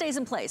 So it stays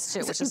in place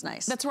too, which is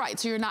nice. That's right.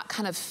 So you're not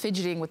kind of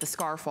fidgeting with the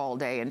scarf all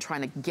day and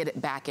trying to get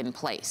it back in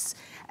place.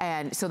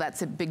 And so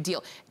that's a big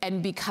deal.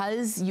 And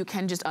because you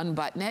can just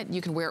unbutton it, you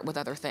can wear it with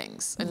other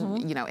things,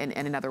 and you know, and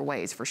in other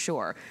ways for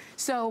sure.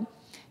 So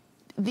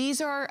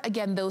these are,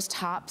 again, those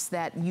tops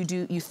that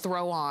you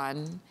throw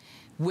on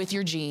with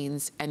your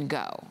jeans and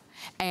go.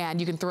 And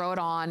you can throw it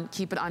on,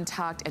 keep it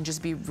untucked, and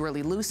just be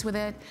really loose with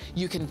it.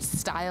 You can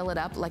style it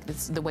up like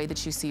this, the way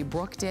that you see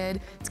Brooke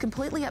did. It's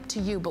completely up to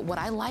you, but what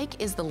I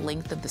like is the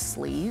length of the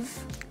sleeve.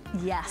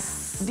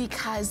 Yes.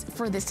 Because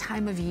for this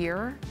time of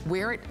year,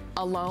 wear it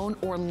alone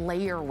or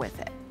layer with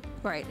it.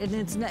 Right, and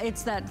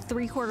it's that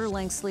 3/4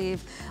 length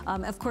sleeve.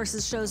 Of course,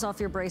 it shows off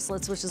your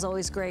bracelets, which is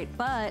always great.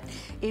 But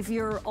if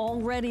you're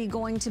already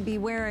going to be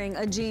wearing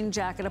a jean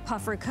jacket, a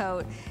puffer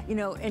coat, you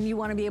know, and you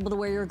want to be able to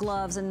wear your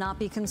gloves and not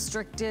be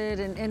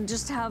constricted and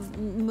just have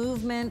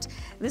movement,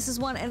 this is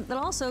one, and that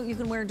also you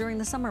can wear during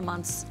the summer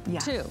months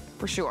too.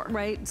 For sure.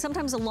 Right,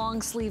 sometimes a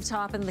long sleeve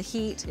top in the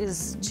heat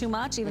is too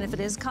much, even if it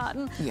is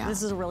cotton. Yeah.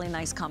 This is a really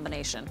nice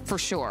combination. For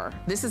sure.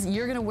 This is,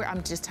 you're gonna wear,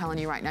 I'm just telling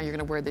you right now, you're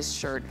gonna wear this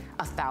shirt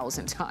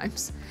 1,000 times.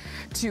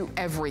 To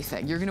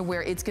everything. You're gonna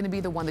wear, it's gonna be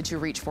the one that you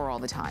reach for all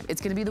the time. It's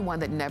gonna be the one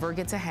that never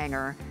gets a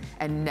hanger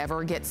and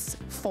never gets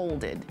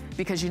folded,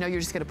 because you know you're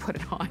just gonna put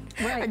it on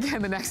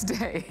again the next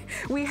day.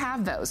 We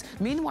have those.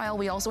 Meanwhile,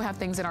 we also have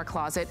things in our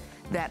closet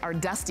that are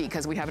dusty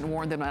because we haven't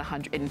worn them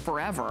in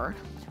forever,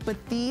 but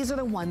these are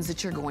the ones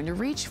that you're going to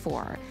reach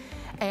for.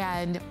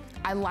 And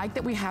I like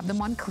that we have them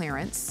on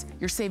clearance.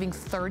 You're saving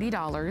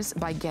 $30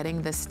 by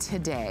getting this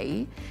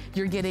today.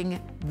 You're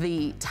getting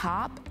the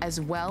top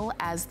as well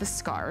as the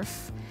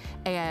scarf,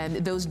 and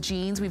those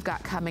jeans we've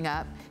got coming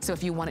up. So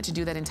if you wanted to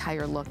do that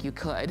entire look, you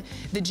could.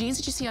 The jeans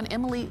that you see on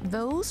Emily,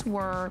 those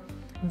were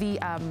the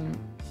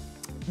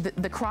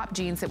crop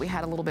jeans that we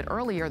had a little bit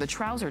earlier, the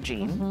trouser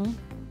jean.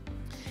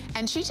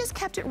 And she just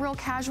kept it real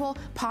casual,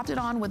 popped it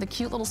on with a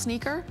cute little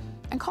sneaker,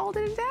 and called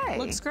it a day.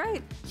 Looks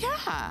great.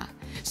 Yeah.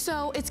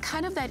 So it's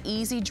kind of that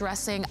easy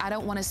dressing. I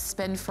don't want to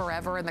spend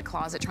forever in the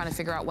closet trying to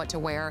figure out what to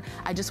wear.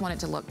 I just want it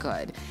to look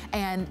good.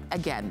 And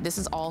again, this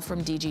is all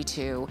from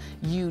DG2.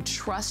 You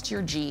trust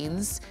your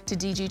jeans to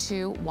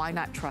DG2. Why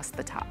not trust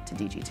the top to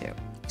DG2?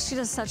 She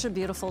does such a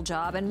beautiful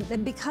job,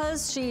 and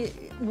because she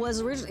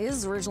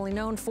is originally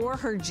known for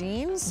her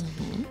jeans,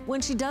 when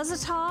she does a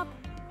top,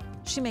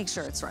 she makes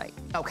sure it's right.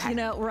 Okay. You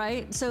know,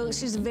 right? So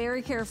she's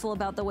very careful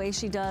about the way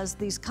she does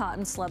these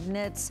cotton slub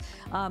knits.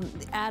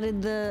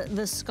 Added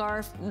the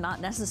scarf, not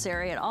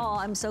necessary at all.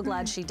 I'm so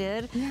glad she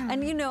did. Yeah.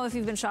 And you know, if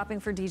you've been shopping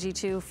for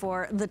DG2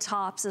 for the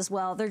tops as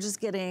well, they're just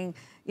getting,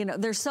 you know,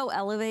 they're so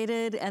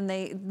elevated, and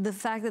the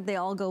fact that they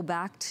all go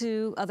back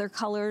to other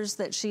colors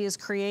that she has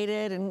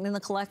created in the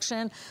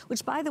collection,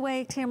 which by the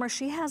way, Tamara,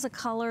 she has a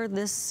color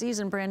this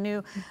season, brand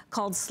new,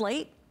 called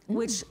Slate,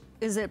 which,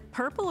 is it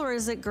purple or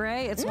is it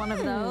gray? It's one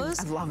of those.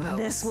 I love those.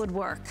 This would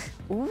work.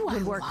 Ooh,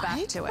 would work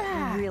back to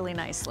it really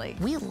nicely.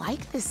 We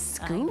like this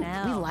scoop.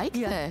 We like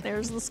this.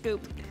 There's the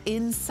scoop.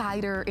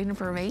 Insider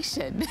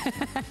information.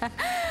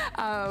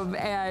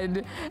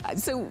 And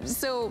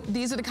so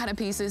these are the kind of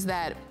pieces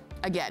that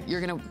again,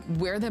 you're gonna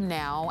wear them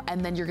now,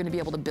 and then you're gonna be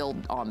able to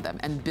build on them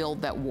and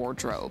build that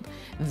wardrobe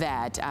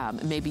that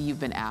maybe you've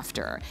been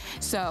after.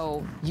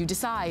 So you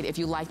decide if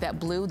you like that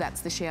blue,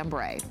 that's the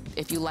chambray.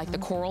 If you like the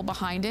coral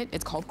behind it,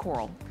 it's called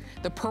coral.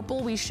 The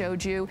purple we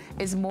showed you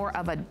is more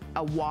of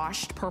a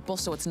washed purple,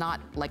 so it's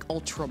not like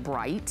ultra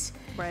bright.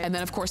 Right. And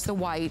then of course the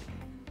white.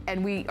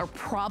 And we are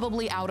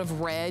probably out of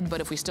red,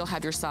 but if we still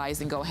have your size,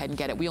 then go ahead and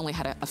get it. We only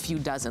had a few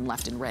dozen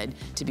left in red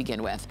to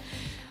begin with.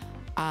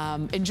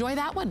 Enjoy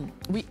that one.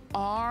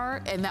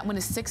 And that one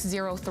is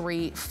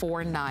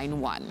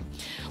 603491.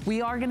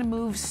 We are gonna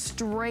move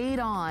straight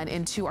on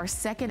into our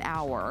second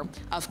hour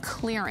of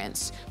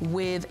clearance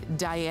with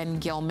Diane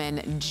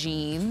Gilman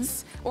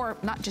jeans, or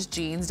not just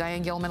jeans,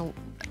 Diane Gilman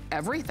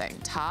everything,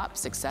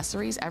 tops,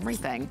 accessories,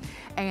 everything.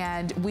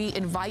 And we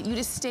invite you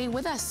to stay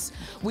with us.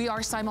 We are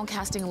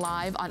simulcasting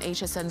live on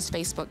HSN's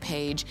Facebook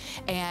page,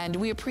 and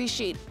we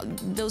appreciate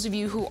those of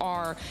you who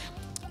are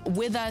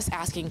with us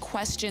asking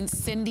questions.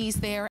 Cindy's there.